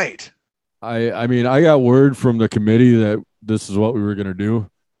 Right. I mean, I got word from the committee that this is what we were gonna do,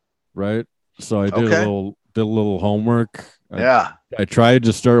 right? So I did a little homework. Yeah. I tried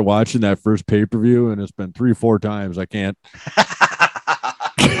to start watching that first pay-per-view, and it's been 3-4 times. I can't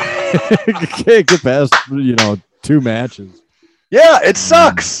can't get past 2 matches. Yeah, it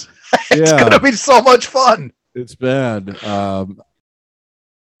sucks. It's gonna be so much fun. It's bad. I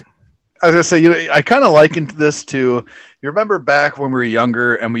was gonna say, I kind of likened this to, you remember back when we were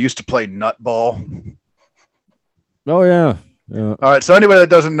younger and we used to play nutball? Oh yeah. All right, so anybody that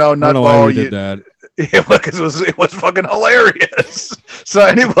doesn't know nutball, did that. It was fucking hilarious. So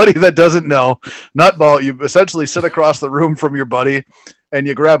anybody that doesn't know nutball, you essentially sit across the room from your buddy and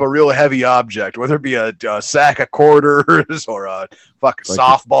you grab a real heavy object, whether it be a sack of quarters or a fucking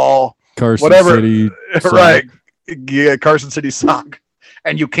softball, Carson City, right? Yeah, Carson City sock,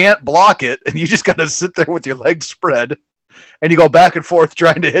 and you can't block it, and you just gotta sit there with your legs spread, and you go back and forth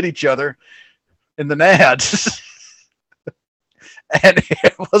trying to hit each other in the nads. And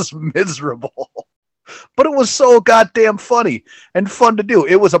it was miserable, but it was so goddamn funny and fun to do.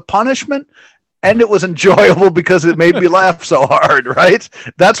 It was a punishment, and it was enjoyable because it made me laugh so hard, right?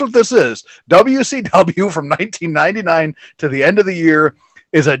 That's what this is. WCW from 1999 to the end of the year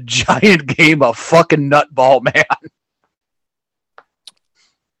is a giant game of fucking nutball, man.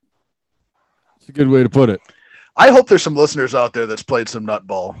 It's a good way to put it. I hope there's some listeners out there that's played some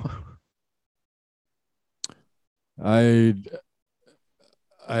nutball. I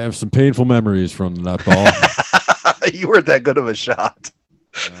have some painful memories from the nutball. You weren't that good of a shot.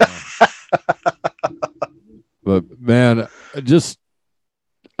 But man,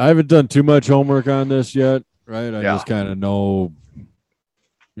 I haven't done too much homework on this yet, right? I just kind of know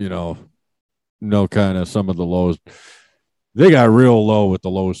kind of some of the lows. They got real low with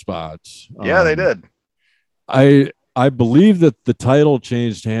the low spots. Yeah, they did. I believe that the title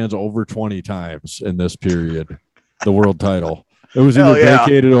changed hands over 20 times in this period, the world title. It was either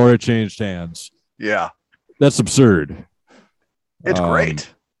vacated or it changed hands. Yeah. That's absurd. It's great.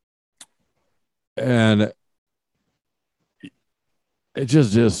 And it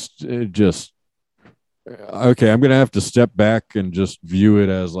just okay, I'm going to have to step back and just view it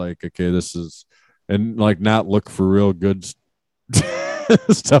as like, okay, this is, and like not look for real good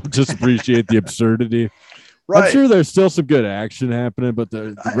stuff, just appreciate the absurdity. Right. I'm sure there's still some good action happening, but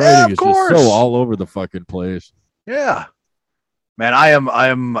the writing is just so all over the fucking place. Yeah. Man, I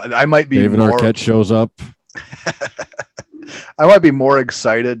might be David Arquette shows up. I might be more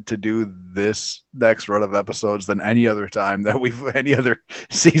excited to do this next run of episodes than any other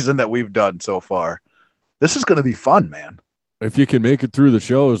season that we've done so far. This is going to be fun, man. If you can make it through the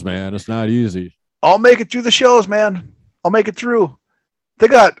shows, man, it's not easy. I'll make it through the shows, man. I'll make it through. They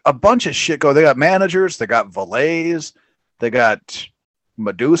got a bunch of shit going. They got managers. They got valets. They got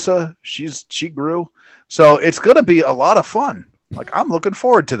Medusa. She grew. So it's going to be a lot of fun. Like, I'm looking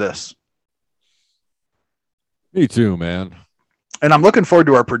forward to this. Me too, man. And I'm looking forward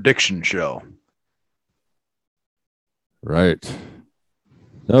to our prediction show. Right.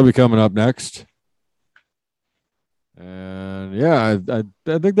 That'll be coming up next. And yeah, I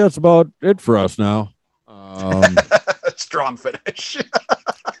think that's about it for us now. Strong finish.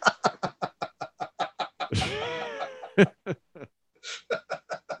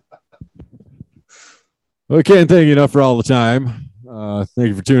 Well, I can't thank you enough for all the time. Thank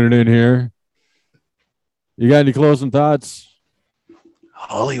you for tuning in here. You got any closing thoughts?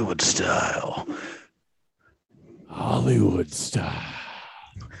 Hollywood style. Hollywood style.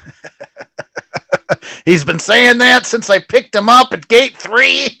 He's been saying that since I picked him up at gate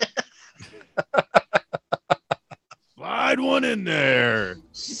 3. Slide one in there.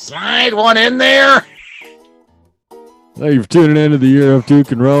 Slide one in there. Thank you for tuning in to the Year of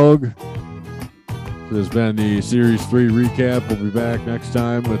Duke and Rogue. This has been the Series 3 recap. We'll be back next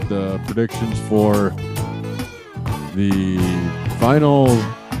time with the predictions for the final,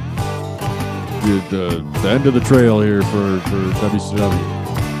 the end of the trail here for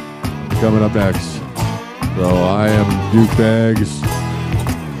WCW. Coming up next. So I am Duke Bags.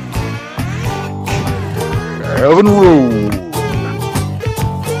 Kevin Rowe.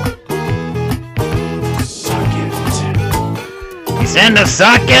 Suck it. He's in the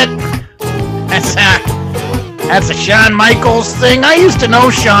socket. That's a Shawn Michaels thing. I used to know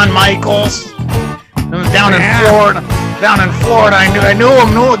Shawn Michaels. It was down in Florida. I knew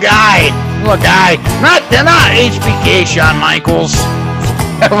him. Knew a guy. Not HBK Shawn Michaels.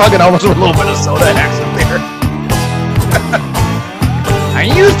 I fucking almost with a little bit of soda accent there. I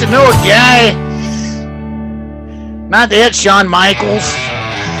used to know a guy. Not that Shawn Michaels.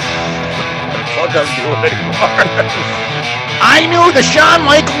 doesn't do it anymore. I knew the Shawn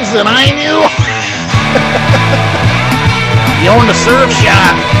Michaels, and I knew he owned a surf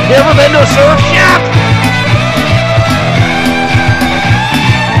shop. You ever been to a surf shop?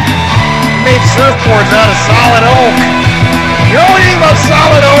 He made surfboards out of solid oak. You know anything about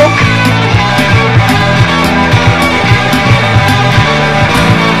solid oak?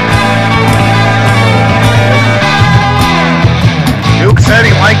 Duke said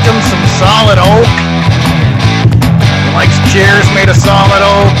he liked him some solid oak. He likes chairs made of solid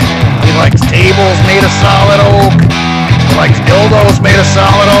oak. He likes tables made of solid oak. He likes dildos made of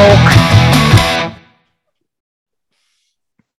solid oak.